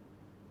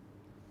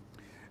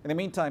 In the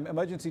meantime,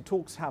 emergency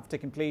talks have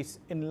taken place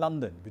in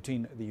London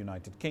between the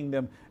United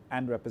Kingdom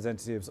and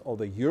representatives of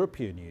the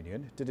European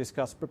Union to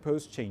discuss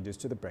proposed changes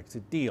to the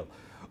Brexit deal.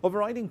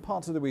 Overriding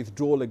parts of the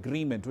withdrawal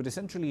agreement would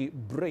essentially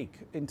break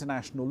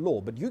international law,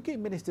 but UK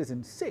ministers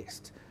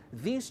insist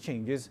these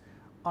changes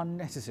are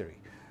necessary.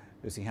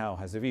 Lucy Howe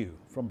has a view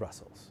from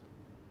Brussels.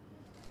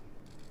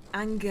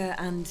 Anger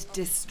and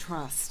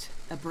distrust,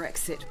 a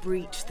Brexit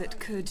breach that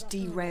could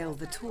derail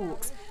the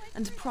talks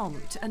and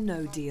prompt a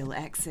no-deal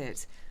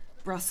exit.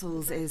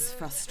 Brussels is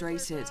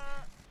frustrated,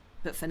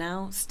 but for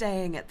now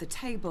staying at the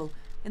table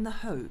in the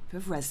hope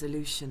of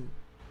resolution.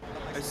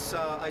 As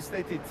I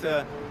stated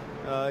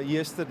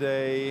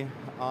yesterday,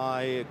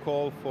 I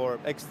call for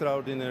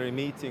extraordinary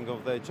meeting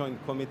of the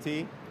Joint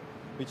Committee,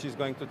 which is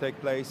going to take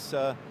place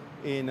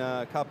in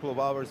a couple of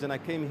hours, and I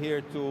came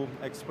here to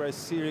express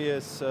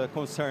serious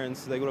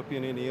concerns the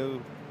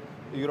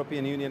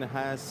European Union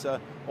has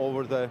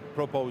over the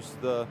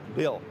proposed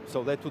bill.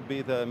 So that would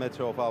be the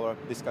matter of our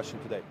discussion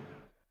today.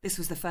 This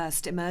was the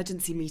first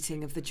emergency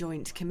meeting of the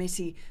Joint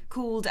Committee,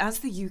 called as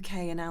the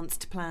UK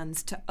announced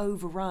plans to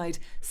override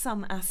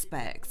some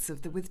aspects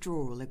of the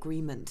withdrawal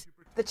agreement.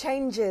 The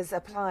changes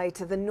apply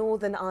to the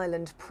Northern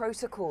Ireland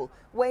Protocol,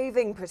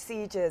 waiving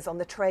procedures on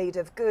the trade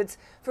of goods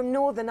from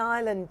Northern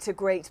Ireland to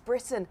Great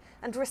Britain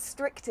and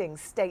restricting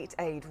state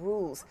aid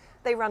rules.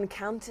 They run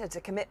counter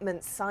to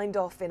commitments signed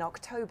off in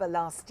October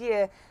last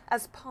year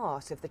as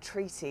part of the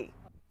treaty.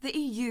 The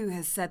EU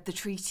has said the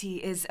treaty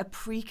is a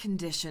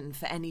precondition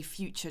for any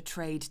future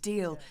trade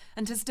deal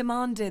and has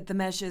demanded the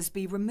measures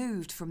be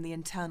removed from the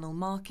internal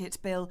market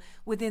bill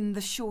within the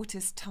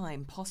shortest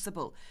time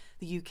possible.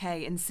 The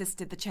UK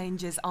insisted the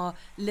changes are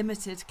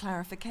limited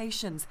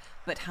clarifications,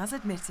 but has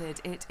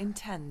admitted it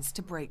intends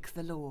to break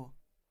the law.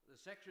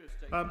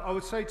 I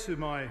would say to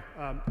my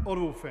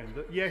honourable friend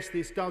that yes,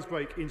 this does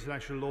break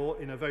international law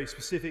in a very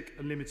specific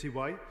and limited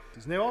way.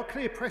 And there are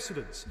clear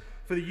precedents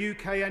for the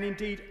UK and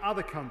indeed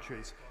other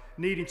countries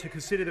needing to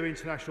consider their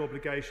international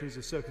obligations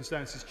as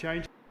circumstances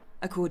change.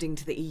 According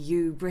to the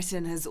EU,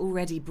 Britain has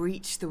already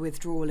breached the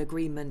withdrawal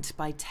agreement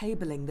by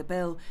tabling the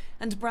bill,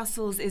 and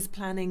Brussels is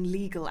planning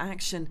legal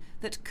action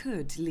that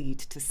could lead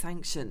to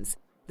sanctions.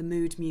 The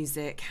mood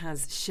music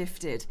has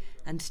shifted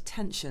and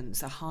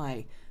tensions are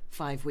high.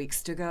 5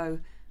 weeks to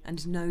go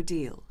and no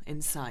deal in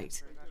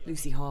sight.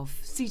 Lucy Hoff,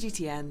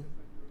 CGTN,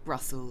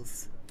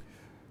 Brussels.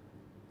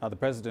 Now, the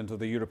president of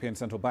the European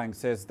Central Bank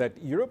says that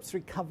Europe's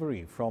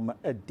recovery from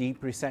a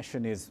deep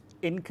recession is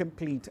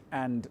incomplete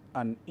and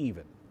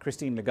uneven.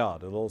 Christine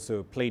Lagarde will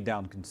also play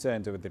down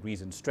concerns over the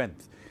recent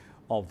strength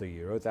of the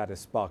euro that has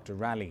sparked a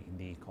rally in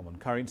the common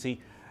currency,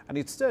 and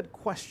it stirred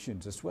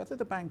questions as to whether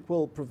the bank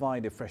will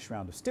provide a fresh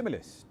round of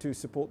stimulus to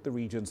support the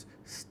region's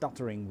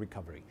stuttering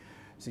recovery.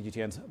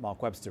 CGTN's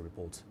Mark Webster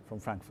reports from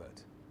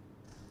Frankfurt.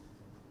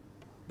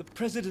 The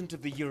president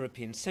of the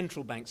European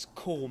Central Bank's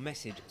core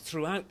message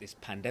throughout this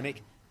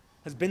pandemic: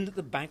 has been that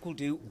the bank will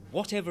do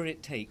whatever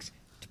it takes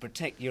to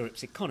protect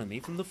Europe's economy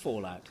from the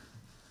fallout.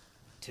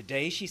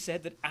 Today she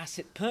said that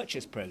asset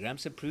purchase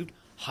programmes have proved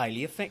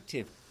highly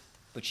effective,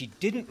 but she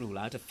didn't rule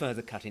out a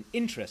further cut in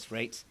interest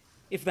rates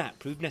if that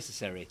proved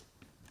necessary.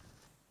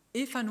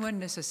 If and when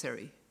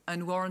necessary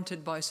and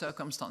warranted by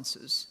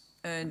circumstances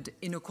and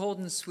in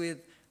accordance with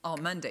our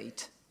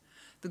mandate,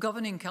 the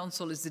Governing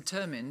Council is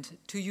determined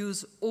to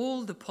use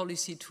all the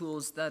policy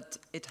tools that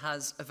it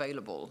has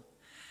available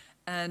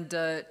and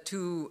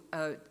to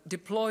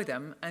deploy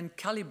them and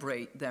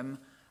calibrate them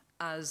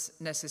as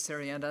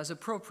necessary and as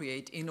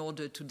appropriate in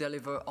order to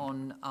deliver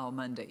on our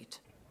mandate.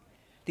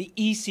 The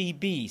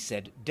ECB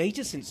said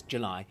data since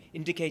July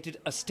indicated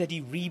a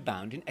steady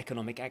rebound in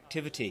economic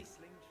activity.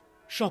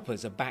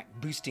 Shoppers are back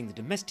boosting the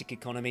domestic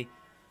economy,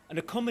 and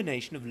a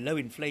combination of low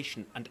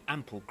inflation and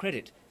ample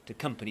credit to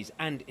companies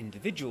and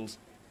individuals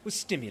was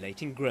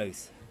stimulating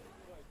growth.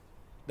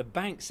 The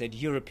bank said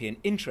European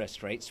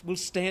interest rates will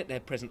stay at their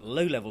present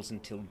low levels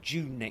until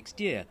June next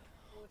year,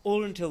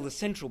 or until the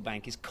central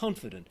bank is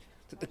confident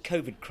that the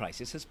COVID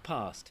crisis has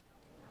passed.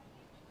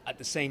 At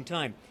the same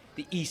time,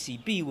 the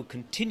ECB will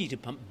continue to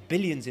pump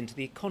billions into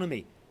the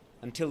economy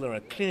until there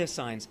are clear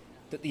signs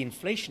that the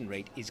inflation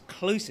rate is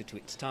closer to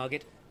its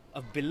target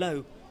of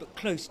below but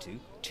close to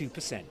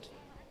 2%.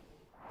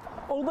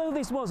 Although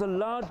this was a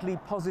largely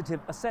positive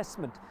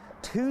assessment,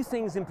 two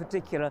things in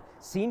particular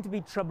seem to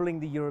be troubling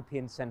the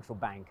European Central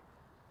Bank.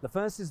 The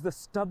first is the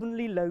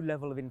stubbornly low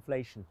level of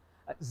inflation.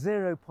 At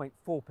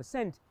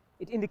 0.4%,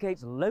 it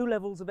indicates low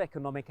levels of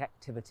economic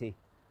activity.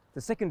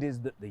 The second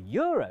is that the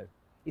euro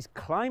is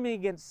climbing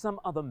against some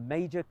other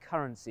major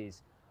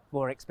currencies.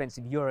 More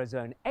expensive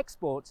Eurozone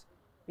exports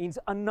means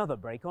another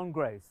brake on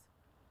growth.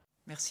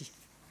 Merci.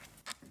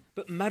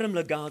 But Madame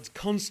Lagarde's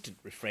constant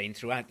refrain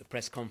throughout the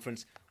press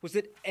conference was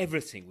that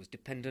everything was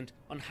dependent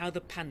on how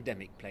the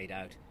pandemic played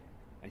out.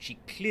 And she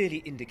clearly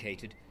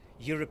indicated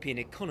European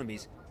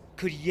economies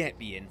could yet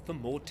be in for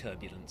more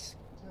turbulence.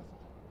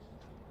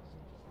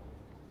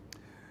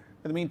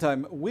 In the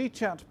meantime,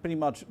 WeChat pretty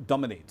much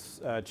dominates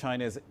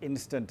China's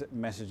instant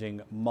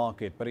messaging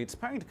market, but its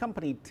parent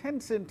company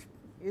Tencent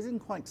isn't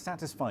quite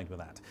satisfied with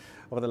that.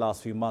 Over the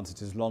last few months, it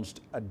has launched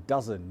a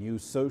dozen new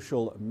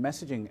social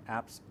messaging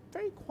apps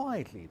very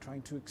quietly,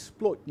 trying to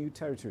exploit new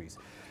territories.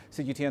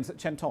 CGTN's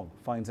Chen Tong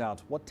finds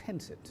out what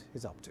Tencent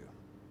is up to.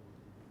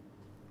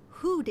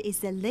 Hood is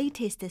the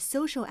latest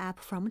social app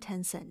from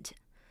Tencent,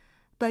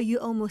 but you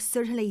almost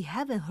certainly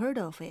haven't heard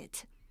of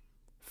it.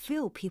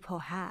 Few people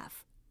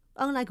have.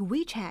 Unlike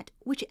WeChat,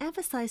 which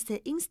emphasizes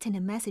the instant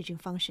messaging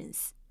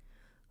functions,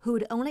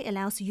 Hood only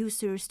allows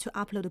users to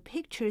upload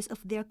pictures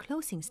of their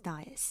clothing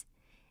styles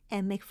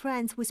and make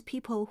friends with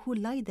people who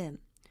like them,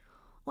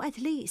 or at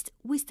least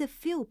with the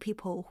few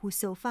people who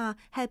so far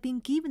have been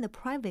given a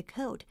private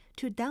code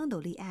to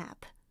download the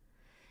app.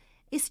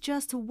 It's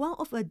just one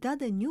of a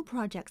dozen new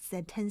projects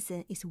that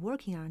Tencent is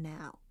working on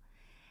now.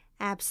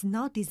 Apps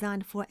not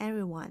designed for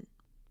everyone,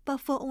 but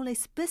for only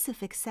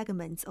specific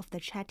segments of the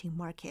chatting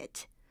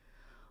market.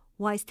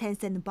 Why is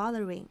Tencent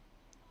bothering?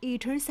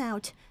 It turns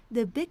out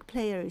the big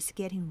player is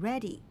getting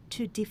ready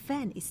to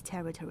defend its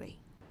territory.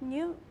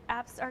 New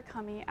apps are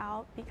coming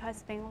out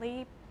because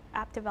mainly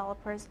app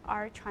developers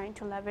are trying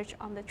to leverage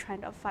on the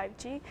trend of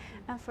 5G,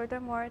 and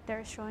furthermore,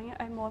 they're showing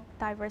a more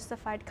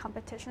diversified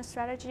competition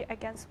strategy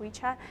against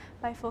WeChat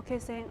by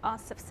focusing on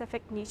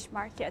specific niche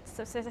markets,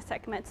 specific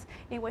segments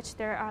in which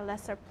there are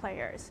lesser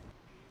players.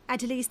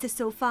 At least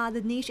so far,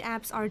 the niche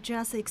apps are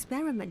just an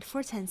experiment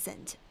for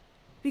Tencent,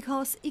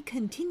 because it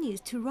continues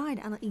to ride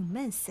on the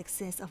immense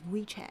success of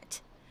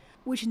WeChat,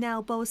 which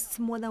now boasts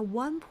more than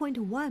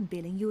 1.1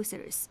 billion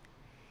users.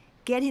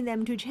 Getting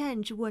them to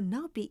change will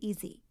not be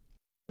easy.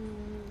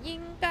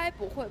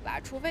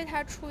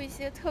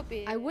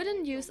 I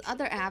wouldn't use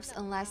other apps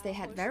unless they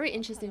had very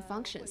interesting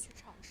functions.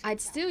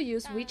 I'd still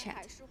use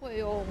WeChat.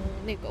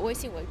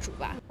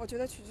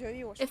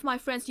 If my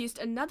friends used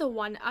another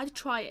one, I'd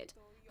try it.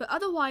 But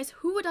otherwise,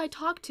 who would I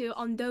talk to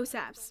on those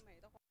apps?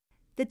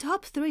 The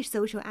top 3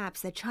 social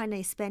apps that China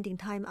is spending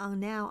time on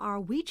now are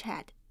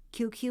WeChat,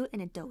 QQ,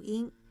 and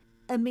Douyin.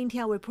 A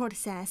Mintel report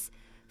says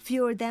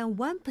fewer than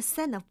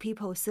 1% of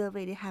people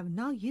surveyed have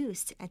not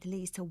used at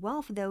least one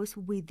of those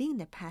within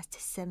the past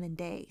 7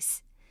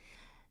 days.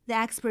 The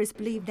experts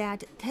believe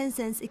that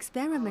Tencent's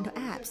experimental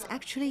apps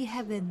actually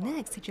have the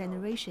next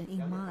generation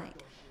in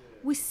mind.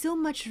 With so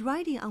much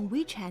riding on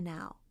WeChat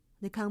now,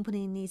 the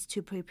company needs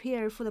to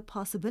prepare for the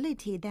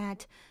possibility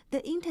that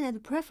the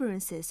internet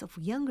preferences of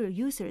younger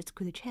users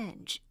could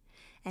change,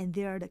 and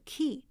they are the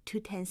key to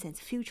Tencent's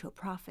future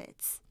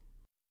profits.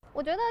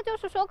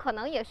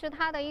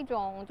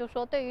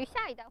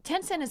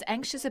 Tencent is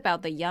anxious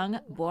about the young,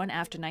 born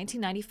after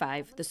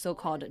 1995, the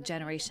so-called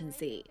Generation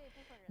Z.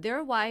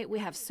 They're why we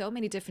have so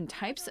many different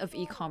types of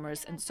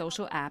e-commerce and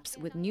social apps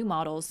with new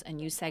models and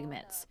new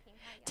segments.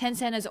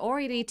 Tencent has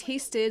already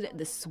tasted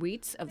the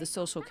sweets of the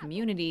social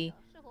community.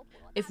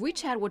 If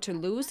WeChat were to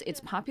lose its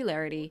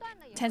popularity,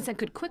 Tencent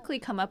could quickly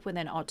come up with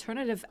an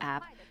alternative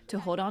app to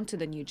hold on to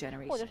the new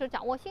generation.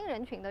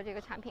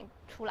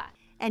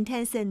 and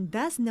Tencent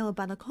does know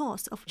about the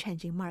cost of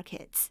changing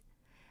markets.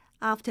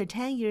 After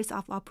 10 years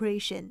of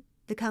operation,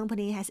 the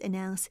company has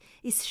announced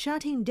it's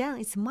shutting down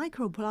its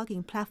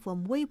microblogging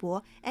platform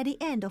Weibo at the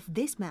end of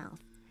this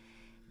month.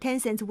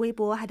 Tencent's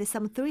Weibo had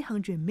some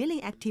 300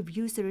 million active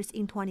users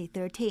in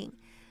 2013,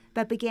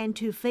 but began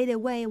to fade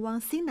away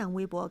when Sina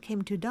Weibo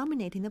came to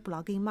dominating the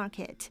blogging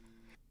market.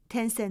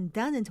 Tencent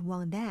doesn't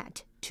want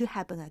that to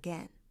happen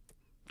again.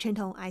 Chen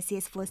Tong,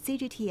 ICS for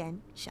CGTN,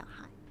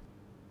 Shanghai.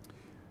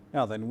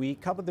 Now then, we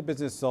covered the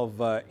business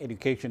of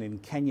education in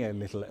Kenya a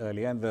little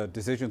earlier and the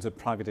decisions that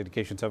private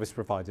education service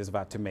providers have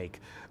had to make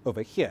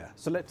over here.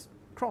 So let's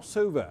cross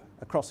over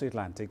across the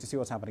Atlantic to see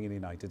what's happening in the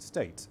United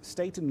States.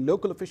 State and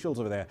local officials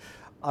over there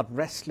are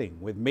wrestling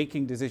with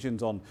making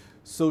decisions on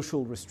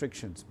social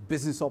restrictions,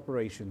 business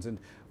operations, and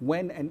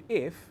when and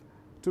if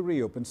to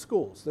reopen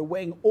schools. They're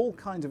weighing all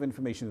kinds of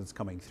information that's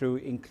coming through,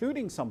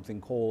 including something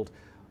called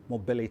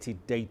mobility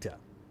data.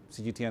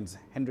 CGTN's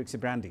Hendrik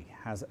Sibrandi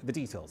has the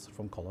details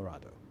from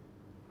Colorado.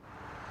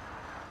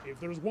 If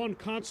there's one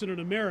constant in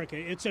America,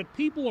 it's that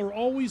people are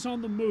always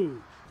on the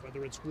move.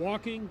 Whether it's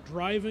walking,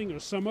 driving, or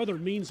some other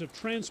means of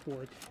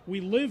transport, we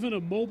live in a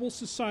mobile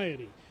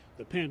society.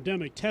 The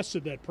pandemic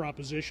tested that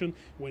proposition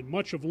when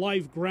much of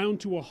life ground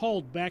to a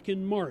halt back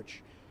in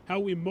March.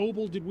 How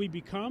immobile did we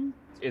become?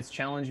 It's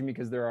challenging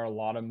because there are a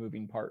lot of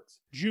moving parts.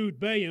 Jude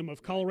Bayham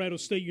of Colorado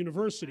State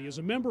University is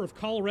a member of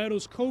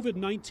Colorado's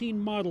COVID-19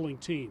 modeling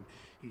team.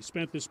 He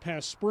spent this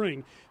past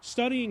spring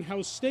studying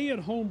how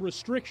stay-at-home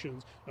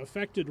restrictions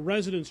affected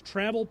residents'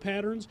 travel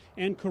patterns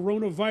and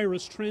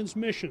coronavirus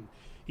transmission.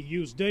 He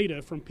used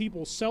data from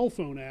people's cell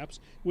phone apps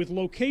with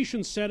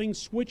location settings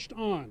switched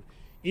on.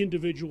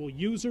 Individual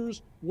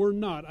users were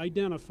not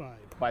identified.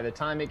 By the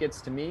time it gets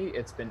to me,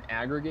 it's been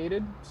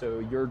aggregated, so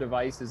your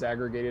device is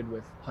aggregated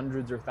with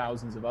hundreds or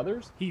thousands of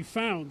others. He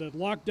found that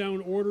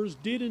lockdown orders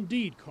did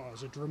indeed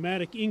cause a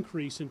dramatic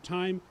increase in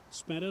time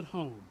spent at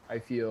home. I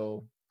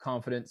feel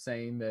confident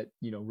saying that,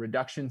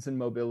 reductions in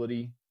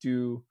mobility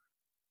do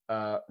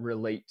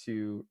relate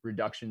to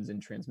reductions in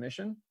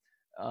transmission.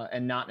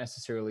 And not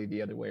necessarily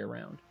the other way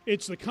around.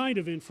 It's the kind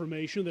of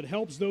information that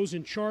helps those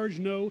in charge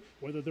know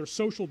whether their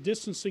social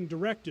distancing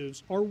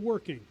directives are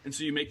working. And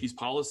so you make these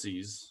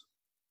policies,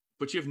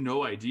 but you have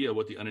no idea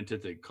what the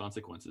unintended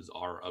consequences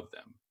are of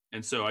them.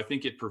 And so I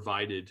think it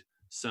provided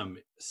some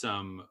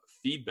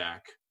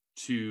feedback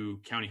to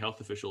county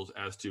health officials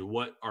as to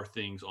what are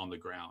things on the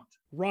ground.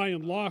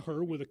 Ryan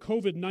Laher with a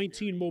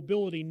COVID-19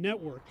 mobility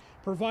network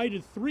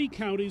provided 3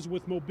 counties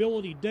with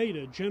mobility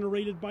data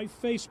generated by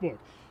Facebook,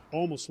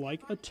 almost like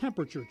a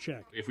temperature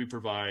check. If we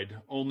provide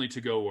only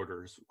to-go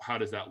orders, how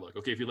does that look?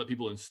 Okay, if you let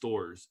people in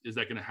stores, is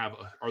that going to have,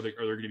 are there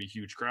going to be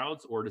huge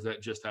crowds, or does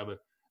that just have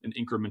an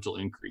incremental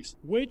increase?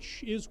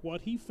 Which is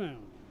what he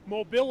found.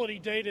 Mobility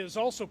data is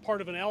also part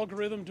of an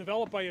algorithm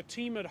developed by a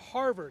team at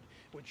Harvard,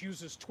 which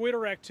uses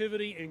Twitter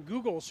activity and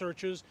Google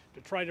searches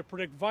to try to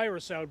predict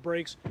virus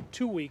outbreaks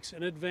 2 weeks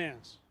in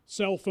advance.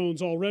 Cell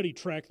phones already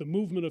track the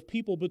movement of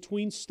people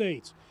between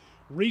states.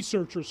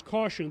 Researchers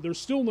caution they're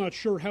still not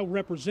sure how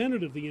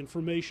representative the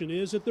information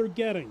is that they're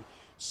getting.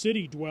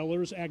 City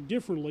dwellers act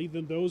differently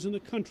than those in the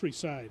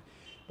countryside.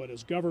 But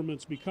as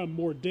governments become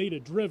more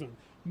data-driven,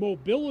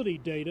 mobility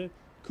data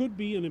could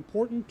be an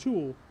important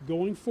tool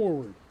going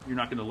forward. You're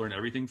not going to learn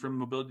everything from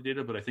mobility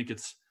data, but I think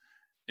it's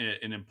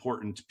an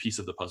important piece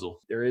of the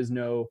puzzle. There is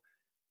no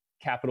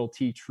capital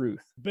T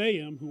truth.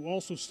 Bayham, who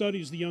also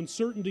studies the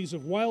uncertainties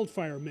of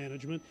wildfire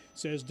management,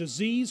 says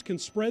disease can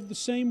spread the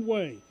same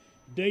way.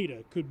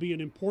 Data could be an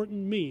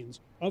important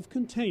means of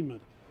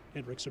containment.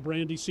 Hendrik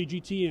Sibrandi,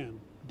 CGTN,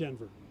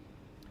 Denver.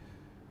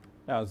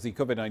 Now, as the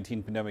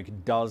COVID-19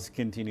 pandemic does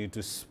continue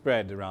to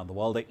spread around the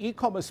world, the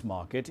e-commerce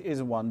market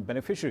is one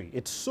beneficiary.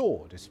 It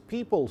soared as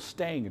people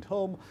staying at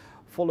home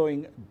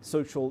following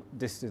social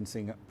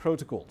distancing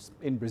protocols.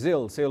 In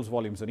Brazil, sales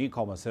volumes on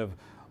e-commerce have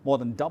more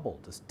than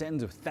doubled as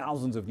tens of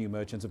thousands of new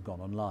merchants have gone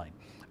online.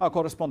 Our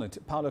correspondent,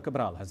 Paulo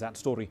Cabral, has that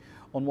story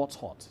on What's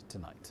Hot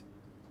tonight.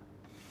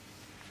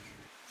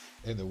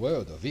 In the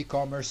world of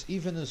e-commerce,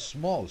 even a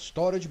small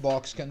storage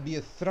box can be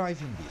a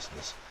thriving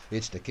business.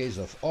 It's the case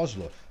of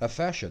Oslo, a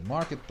fashion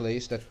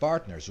marketplace that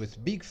partners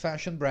with big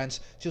fashion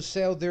brands to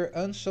sell their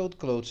unsold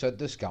clothes at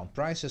discount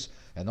prices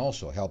and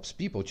also helps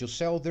people to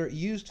sell their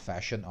used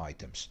fashion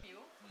items.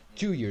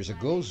 2 years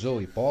ago,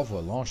 Zoe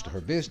Povo launched her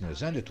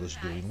business and it was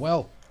doing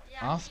well.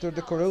 After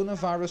the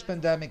coronavirus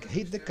pandemic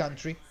hit the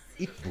country,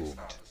 it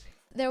boomed.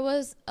 There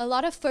was a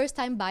lot of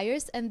first-time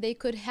buyers and they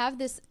could have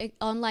this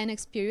online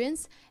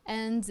experience,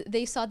 and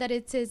they saw that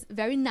it is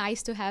very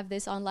nice to have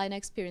this online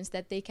experience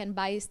that they can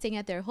buy staying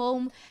at their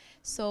home.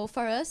 So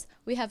for us,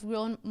 we have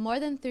grown more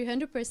than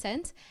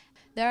 300%.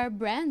 There are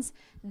brands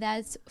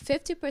that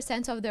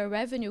 50% of their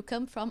revenue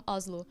come from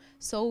Oslo,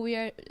 so we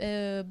are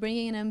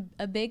bringing in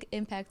a big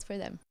impact for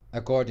them.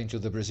 According to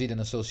the Brazilian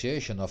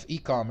Association of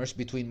E-commerce,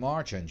 between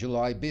March and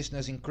July,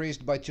 business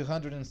increased by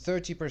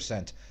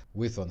 230%,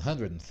 with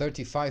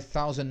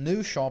 135,000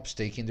 new shops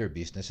taking their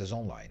businesses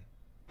online.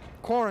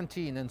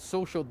 Quarantine and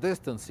social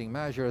distancing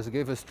measures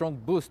gave a strong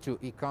boost to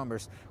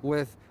e-commerce,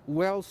 with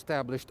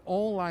well-established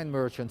online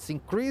merchants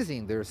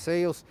increasing their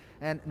sales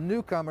and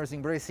newcomers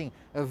embracing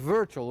a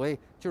virtual way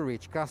to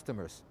reach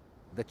customers.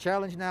 The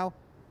challenge now,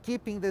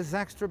 keeping this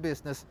extra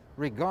business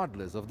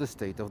regardless of the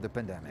state of the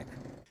pandemic.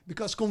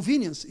 Because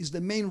convenience is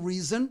the main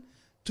reason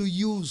to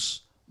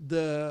use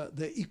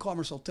the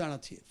e-commerce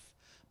alternative.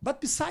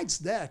 But besides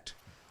that,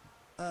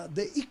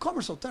 the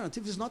e-commerce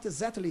alternative is not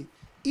exactly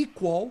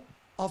equal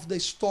of the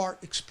store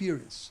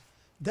experience.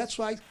 That's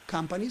why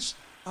companies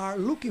are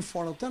looking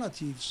for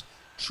alternatives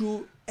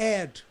to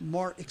add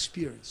more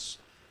experience,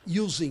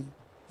 using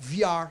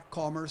VR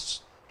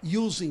commerce,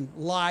 using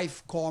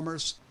live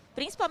commerce.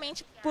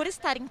 Principalmente por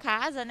estar em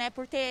casa, né,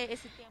 por ter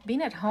esse tempo.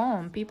 Being at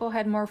home, people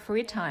had more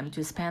free time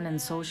to spend in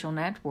social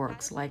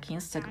networks like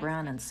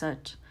Instagram and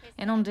such.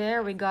 And on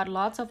there, we got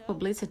lots of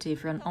publicity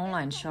from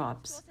online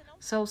shops.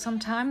 So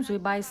sometimes we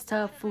buy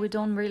stuff we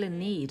don't really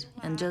need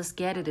and just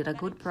get it at a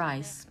good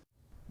price.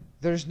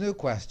 There's no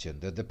question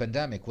that the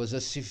pandemic was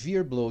a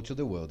severe blow to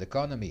the world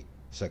economy.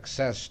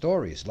 Success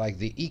stories like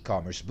the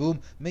e-commerce boom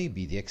may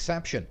be the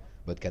exception,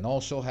 but can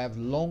also have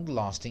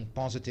long-lasting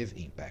positive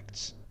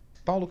impacts.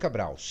 Paulo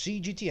Cabral,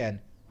 CGTN,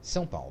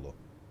 São Paulo.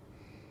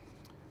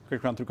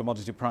 Quick run through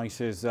commodity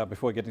prices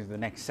before we get into the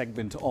next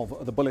segment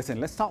of the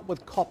bulletin. Let's start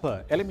with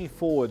copper. LME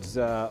forwards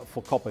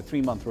for copper,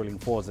 3-month rolling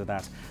forwards at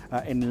that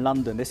in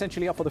London. They're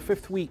essentially up for the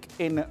 5th week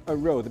in a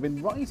row. They've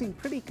been rising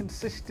pretty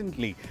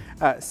consistently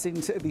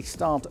since the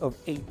start of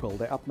April.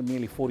 They're up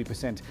nearly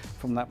 40%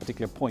 from that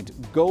particular point.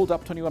 Gold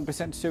up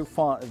 21% so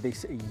far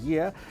this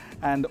year.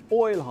 And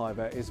oil,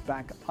 however, is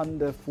back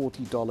under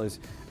 $40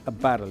 a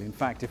barrel. In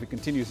fact, if it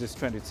continues this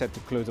trend, it's set to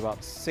close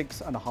about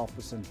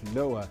 6.5%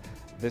 lower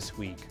this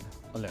week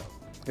alone.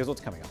 Here's what's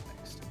coming up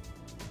next.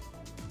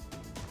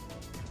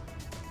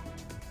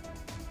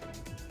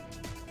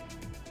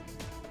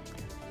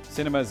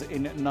 Cinemas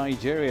in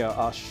Nigeria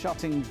are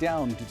shutting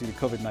down due to the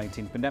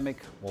COVID-19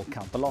 pandemic. We'll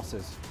count the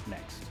losses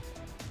next.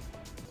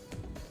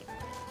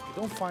 You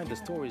don't find the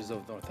stories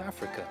of North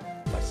Africa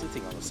by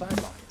sitting on the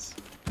sidelines.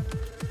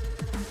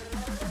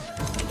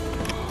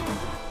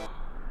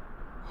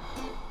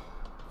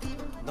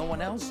 No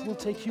one else will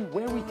take you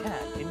where we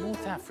can in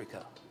North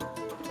Africa.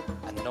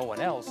 And no one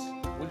else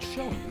will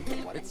show you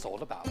what it's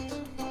all about.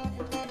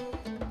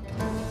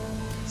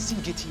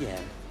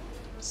 CGTN,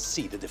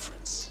 see the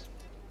difference.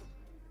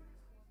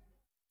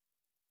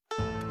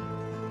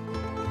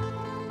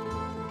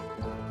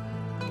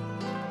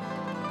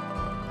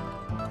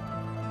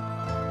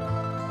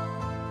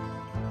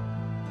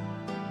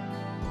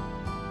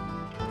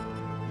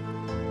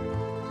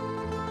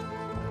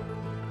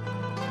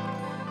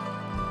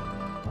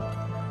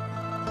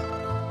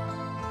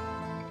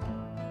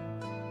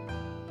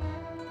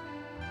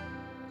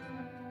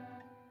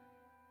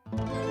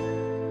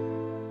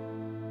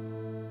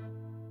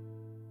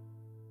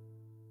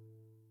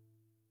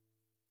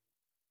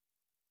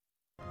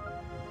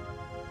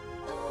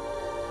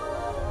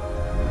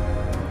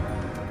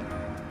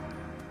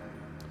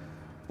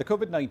 The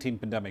COVID-19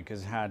 pandemic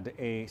has had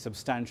a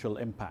substantial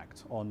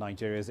impact on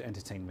Nigeria's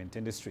entertainment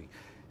industry.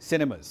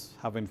 Cinemas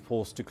have been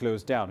forced to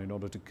close down in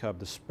order to curb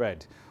the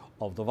spread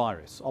of the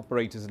virus.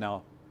 Operators are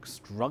now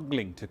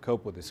struggling to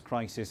cope with this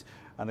crisis,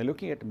 and they're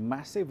looking at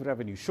massive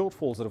revenue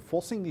shortfalls that are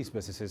forcing these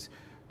businesses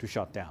to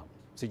shut down.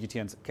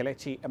 CGTN's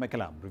Kelechi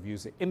Emekalam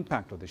reviews the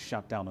impact of this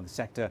shutdown on the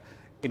sector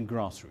in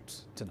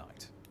Grassroots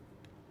tonight.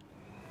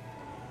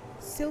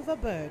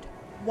 Silverbird,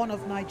 one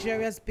of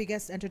Nigeria's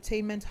biggest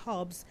entertainment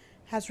hubs,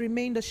 has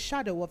remained a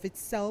shadow of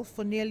itself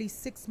for nearly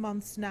 6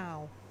 months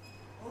now.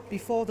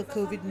 Before the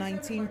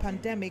COVID-19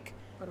 pandemic,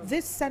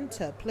 this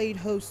center played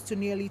host to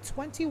nearly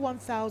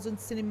 21,000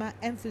 cinema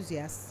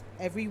enthusiasts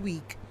every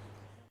week.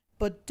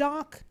 But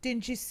dark,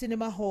 dingy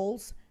cinema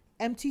halls,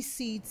 empty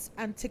seats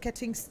and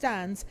ticketing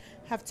stands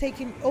have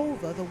taken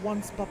over the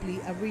once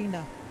bubbly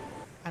arena,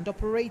 and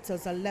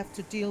operators are left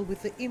to deal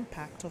with the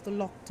impact of the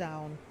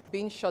lockdown.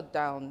 Being shut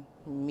down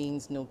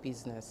means no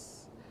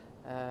business.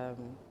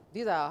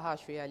 These are our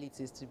harsh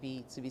realities, to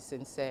be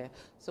sincere.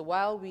 So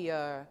while we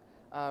are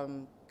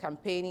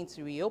campaigning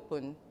to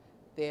reopen,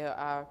 there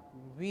are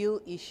real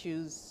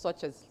issues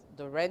such as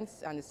the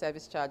rents and the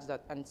service charges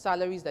and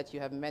salaries that you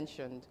have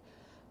mentioned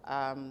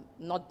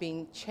not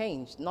being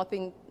changed.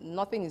 Nothing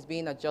is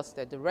being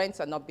adjusted. The rents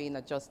are not being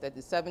adjusted.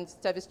 The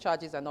service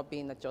charges are not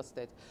being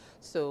adjusted.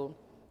 So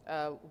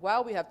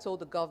while we have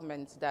told the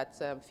government that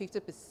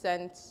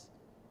 50%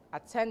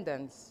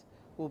 attendance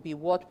will be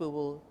what we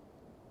will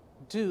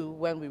do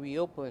when we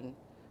reopen,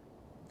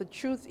 the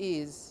truth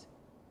is,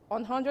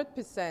 on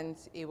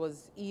 100%, it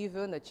was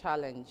even a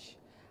challenge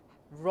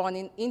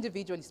running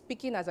individually,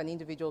 speaking as an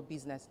individual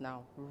business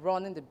now,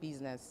 running the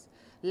business,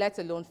 let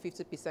alone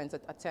 50%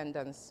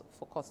 attendance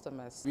for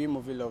customers. We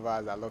movie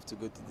lovers that love to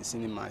go to the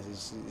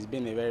cinemas, it's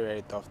been a very,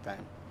 very tough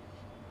time.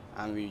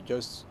 And we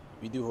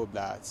do hope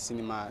that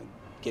cinema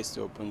gets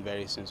to open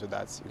very soon so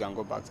that we can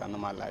go back to a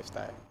normal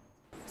lifestyle.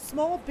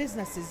 Small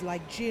businesses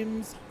like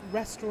gyms,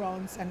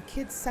 restaurants and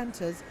kids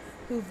centers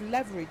who've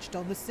leveraged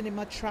on the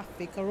cinema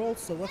traffic are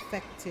also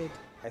affected.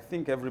 I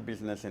think every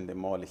business in the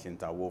mall is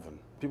interwoven.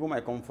 People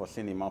might come for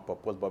cinema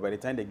purpose, but by the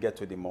time they get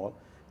to the mall,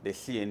 they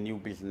see a new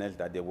business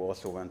that they will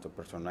also want to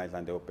patronize,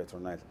 and they will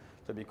patronize.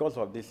 So because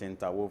of this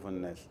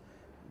interwovenness,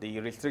 the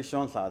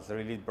restrictions has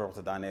really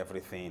brought down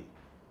everything,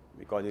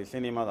 because the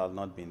cinema has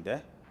not been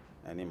there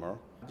anymore.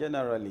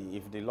 Generally,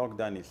 if the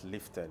lockdown is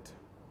lifted,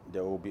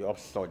 there will be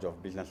upsurge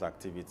of business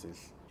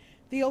activities.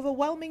 The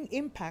overwhelming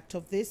impact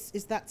of this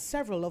is that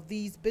several of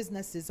these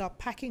businesses are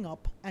packing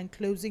up and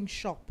closing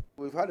shop.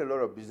 We've had a lot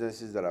of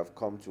businesses that have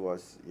come to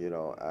us,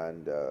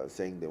 and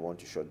saying they want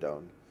to shut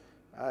down.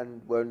 And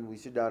when we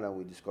sit down and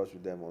we discuss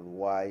with them on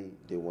why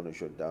they want to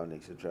shut down,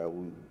 etc.,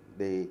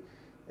 they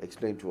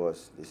explain to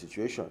us the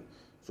situation.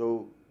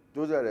 So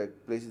those are the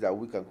places that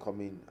we can come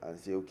in and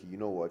say, okay, you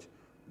know what,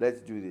 let's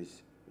do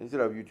this.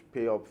 Instead of you to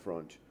pay up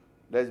front,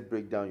 let's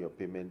break down your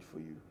payment for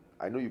you.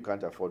 I know you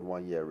can't afford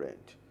 1 year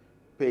rent.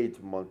 Pay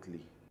it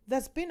monthly.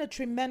 There's been a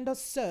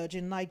tremendous surge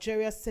in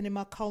Nigeria's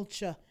cinema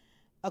culture.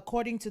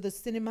 According to the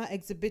Cinema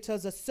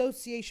Exhibitors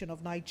Association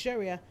of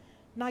Nigeria,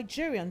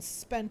 Nigerians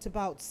spent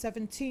about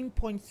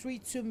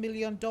 $17.32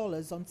 million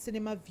on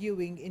cinema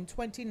viewing in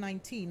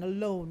 2019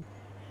 alone.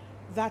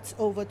 That's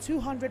over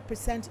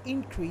 200%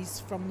 increase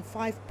from the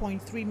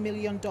 $5.3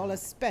 million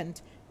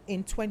spent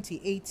in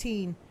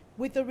 2018.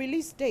 With the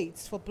release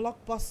dates for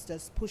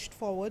blockbusters pushed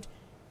forward,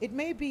 it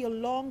may be a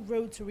long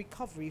road to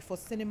recovery for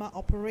cinema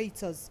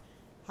operators.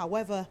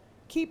 However,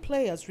 key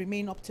players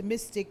remain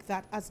optimistic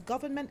that as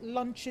government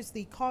launches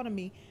the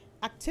economy,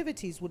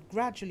 activities would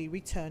gradually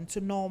return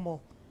to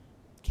normal.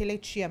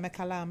 Kelechi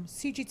Emekalam,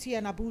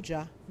 CGTN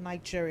Abuja,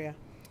 Nigeria.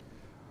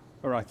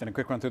 All right, then a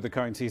quick run through the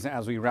currencies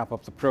as we wrap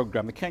up the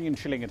program. The Kenyan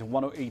shilling at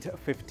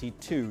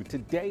 108.52.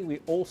 Today, we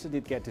also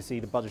did get to see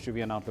the budget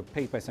review and outlook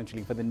paper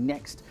essentially for the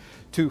next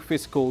 2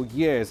 fiscal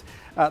years.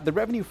 The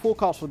revenue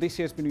forecast for this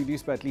year has been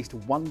reduced by at least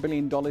 $1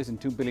 billion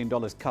and $2 billion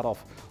cut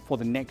off for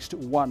the next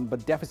one.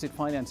 But deficit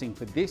financing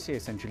for this year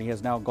essentially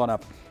has now gone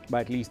up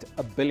by at least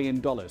 $1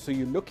 billion. So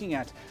you're looking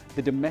at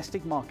the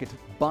domestic market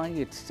by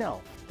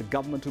itself. The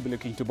government will be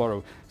looking to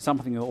borrow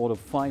something in the order of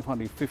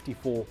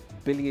 554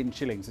 billion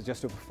shillings, so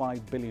just over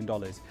 $5 billion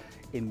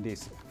in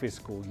this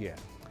fiscal year.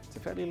 It's a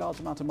fairly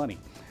large amount of money.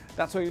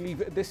 That's where you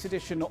leave this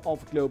edition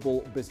of Global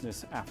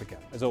Business Africa.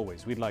 As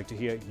always, we'd like to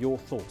hear your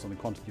thoughts on the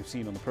content you've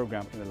seen on the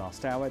program in the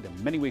last hour. There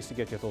are many ways to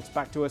get your thoughts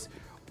back to us.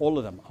 All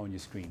of them are on your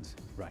screens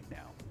right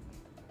now.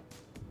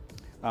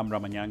 I'm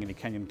Ramah Nyang in the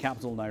Kenyan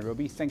capital,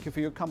 Nairobi. Thank you for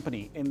your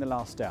company in the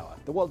last hour.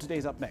 The World Today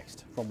is up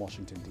next from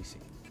Washington, D.C.